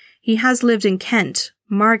 He has lived in Kent,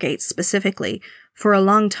 Margate specifically, for a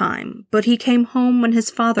long time, but he came home when his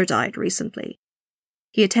father died recently.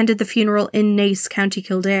 He attended the funeral in Naas, County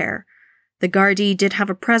Kildare. The Gardaí did have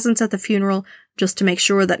a presence at the funeral just to make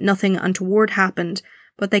sure that nothing untoward happened,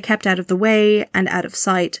 but they kept out of the way and out of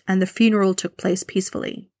sight, and the funeral took place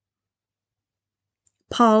peacefully.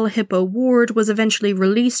 Paul Hippo Ward was eventually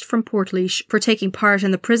released from Portlaoise for taking part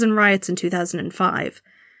in the prison riots in 2005.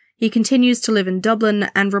 He continues to live in Dublin,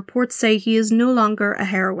 and reports say he is no longer a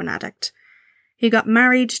heroin addict. He got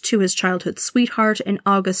married to his childhood sweetheart in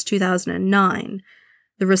August 2009.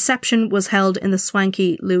 The reception was held in the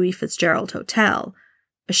swanky Louis Fitzgerald Hotel,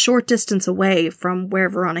 a short distance away from where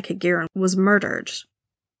Veronica Guerin was murdered.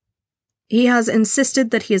 He has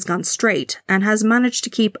insisted that he has gone straight and has managed to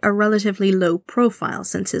keep a relatively low profile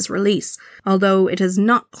since his release, although it is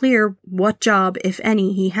not clear what job, if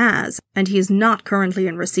any, he has, and he is not currently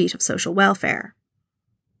in receipt of social welfare.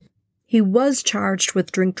 He was charged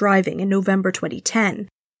with drink driving in November 2010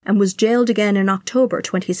 and was jailed again in October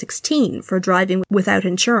 2016 for driving without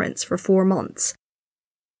insurance for 4 months.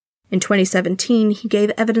 In 2017, he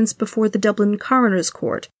gave evidence before the Dublin Coroner's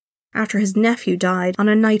Court after his nephew died on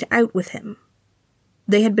a night out with him.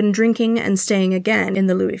 They had been drinking and staying again in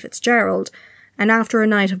the Louis Fitzgerald, and after a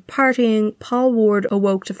night of partying, Paul Ward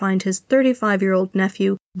awoke to find his 35-year-old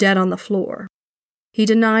nephew dead on the floor. He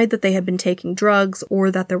denied that they had been taking drugs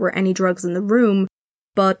or that there were any drugs in the room,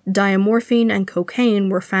 but diamorphine and cocaine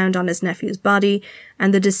were found on his nephew's body,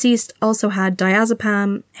 and the deceased also had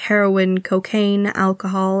diazepam, heroin, cocaine,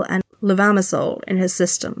 alcohol, and levamisole in his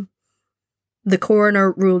system. The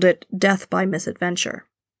coroner ruled it death by misadventure.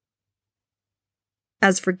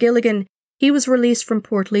 As for Gilligan, he was released from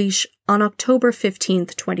Portlaoise on October 15,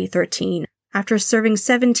 2013, after serving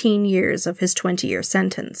 17 years of his 20-year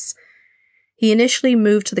sentence. He initially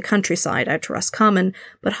moved to the countryside out to Roscommon,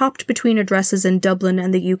 but hopped between addresses in Dublin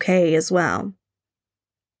and the UK as well.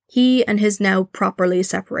 He and his now properly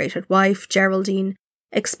separated wife, Geraldine,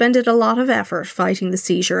 expended a lot of effort fighting the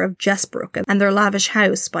seizure of Jessbrook and their lavish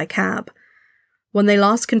house by cab. When they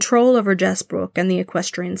lost control over Jessbrook and the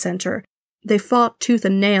equestrian centre, they fought tooth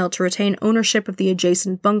and nail to retain ownership of the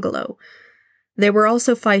adjacent bungalow. They were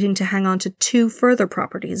also fighting to hang on to 2 further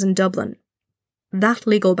properties in Dublin. That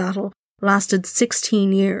legal battle lasted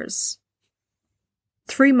 16 years.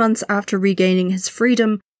 3 months after regaining his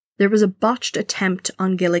freedom, there was a botched attempt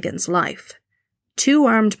on Gilligan's life. 2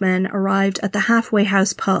 armed men arrived at the Halfway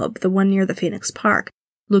House pub, the one near the Phoenix Park,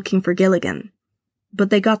 looking for Gilligan. But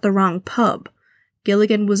they got the wrong pub.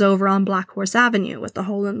 Gilligan was over on Black Horse Avenue with the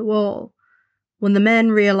hole in the wall. When the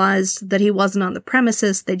men realised that he wasn't on the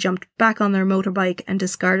premises, they jumped back on their motorbike and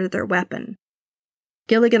discarded their weapon.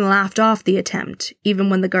 Gilligan laughed off the attempt, even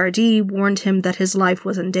when the Gardaí warned him that his life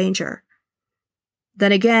was in danger.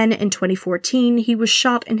 Then again, in 2014, he was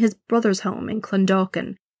shot in his brother's home in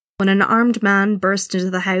Clondalkin, when an armed man burst into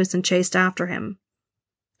the house and chased after him.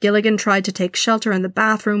 Gilligan tried to take shelter in the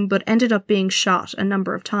bathroom, but ended up being shot a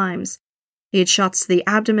number of times. He had shots to the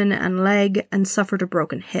abdomen and leg, and suffered a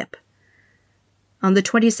broken hip. On the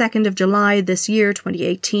 22nd of July this year,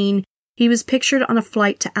 2018, he was pictured on a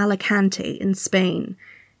flight to Alicante in Spain.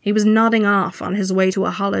 He was nodding off on his way to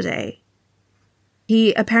a holiday.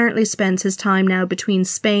 He apparently spends his time now between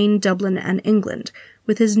Spain, Dublin, and England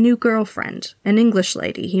with his new girlfriend, an English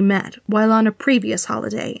lady he met while on a previous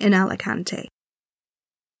holiday in Alicante.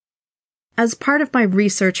 As part of my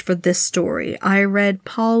research for this story, I read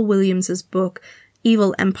Paul Williams's book,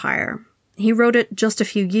 Evil Empire. He wrote it just a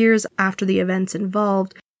few years after the events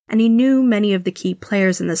involved, and he knew many of the key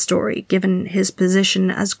players in the story, given his position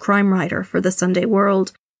as crime writer for the Sunday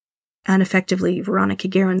World, and effectively Veronica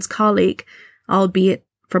Guerin's colleague, albeit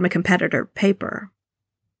from a competitor paper.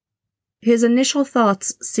 His initial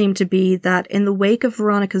thoughts seemed to be that in the wake of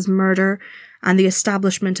Veronica's murder and the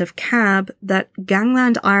establishment of CAB, that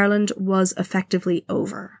Gangland Ireland was effectively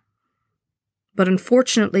over. But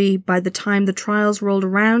unfortunately, by the time the trials rolled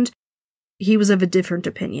around, he was of a different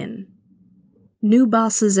opinion. New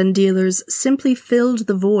bosses and dealers simply filled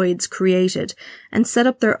the voids created and set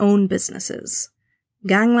up their own businesses.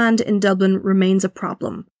 Gangland in Dublin remains a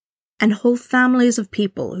problem, and whole families of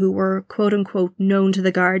people who were quote-unquote known to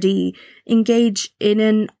the Gardaí engage in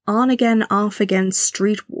an on-again, off-again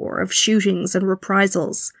street war of shootings and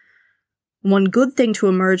reprisals. One good thing to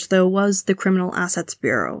emerge, though, was the Criminal Assets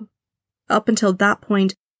Bureau. Up until that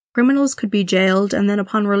point, criminals could be jailed and then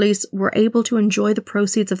upon release were able to enjoy the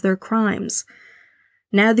proceeds of their crimes.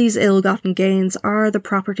 Now these ill-gotten gains are the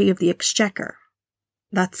property of the Exchequer.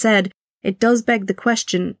 That said, it does beg the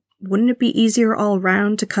question, wouldn't it be easier all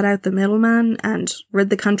round to cut out the middleman and rid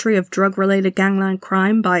the country of drug-related gangland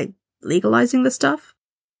crime by legalizing the stuff?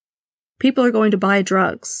 People are going to buy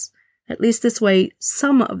drugs. At least this way,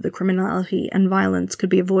 some of the criminality and violence could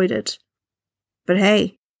be avoided. But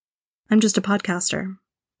hey, I'm just a podcaster.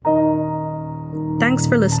 Thanks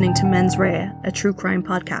for listening to Mens Rea, a true crime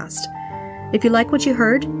podcast. If you like what you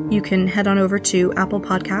heard, you can head on over to Apple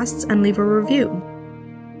Podcasts and leave a review.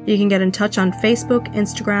 You can get in touch on Facebook,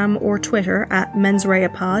 Instagram, or Twitter at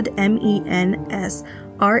Mensreapod,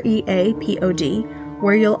 MENSREAPOD,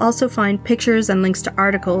 where you'll also find pictures and links to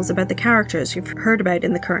articles about the characters you've heard about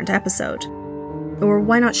in the current episode. Or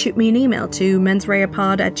why not shoot me an email to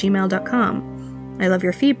mensreapod@gmail.com. I love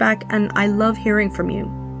your feedback and I love hearing from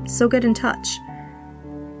you, so get in touch.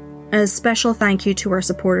 A special thank you to our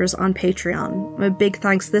supporters on Patreon. A big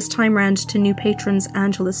thanks this time round to new patrons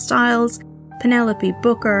Angela Stiles, Penelope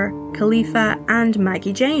Booker, Khalifa, and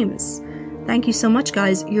Maggie James. Thank you so much,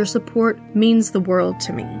 guys. Your support means the world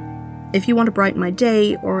to me. If you want to brighten my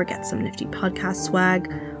day, or get some nifty podcast swag,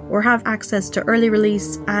 or have access to early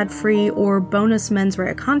release, ad-free, or bonus Mens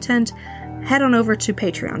Rea content, head on over to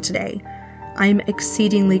Patreon today. I'm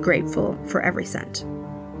exceedingly grateful for every cent.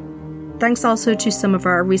 Thanks also to some of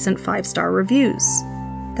our recent 5-star reviews.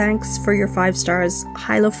 Thanks for your 5 stars,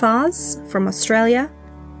 Hylofaz from Australia.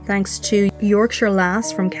 Thanks to Yorkshire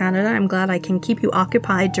Lass from Canada. I'm glad I can keep you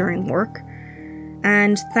occupied during work.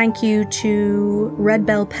 And thank you to Red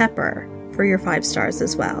Bell Pepper for your 5 stars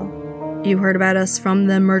as well. You heard about us from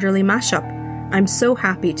the Murderly Mashup. I'm so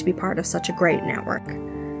happy to be part of such a great network.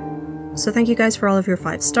 So thank you guys for all of your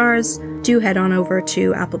 5 stars. Do head on over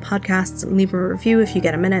to Apple Podcasts and leave a review if you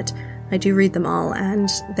get a minute. I do read them all, and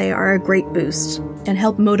they are a great boost and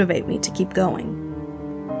help motivate me to keep going.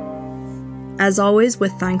 As always,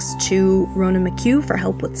 with thanks to Ronan McHugh for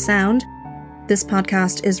help with sound. This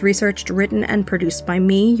podcast is researched, written, and produced by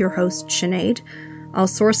me, your host, Sinead. All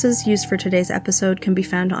sources used for today's episode can be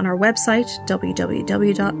found on our website,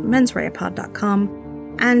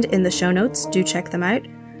 www.mensreapod.com, and in the show notes. Do check them out.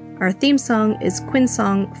 Our theme song is Quinn's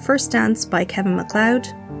song First Dance by Kevin MacLeod.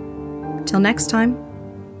 Till next time,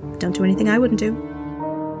 don't do anything I wouldn't do.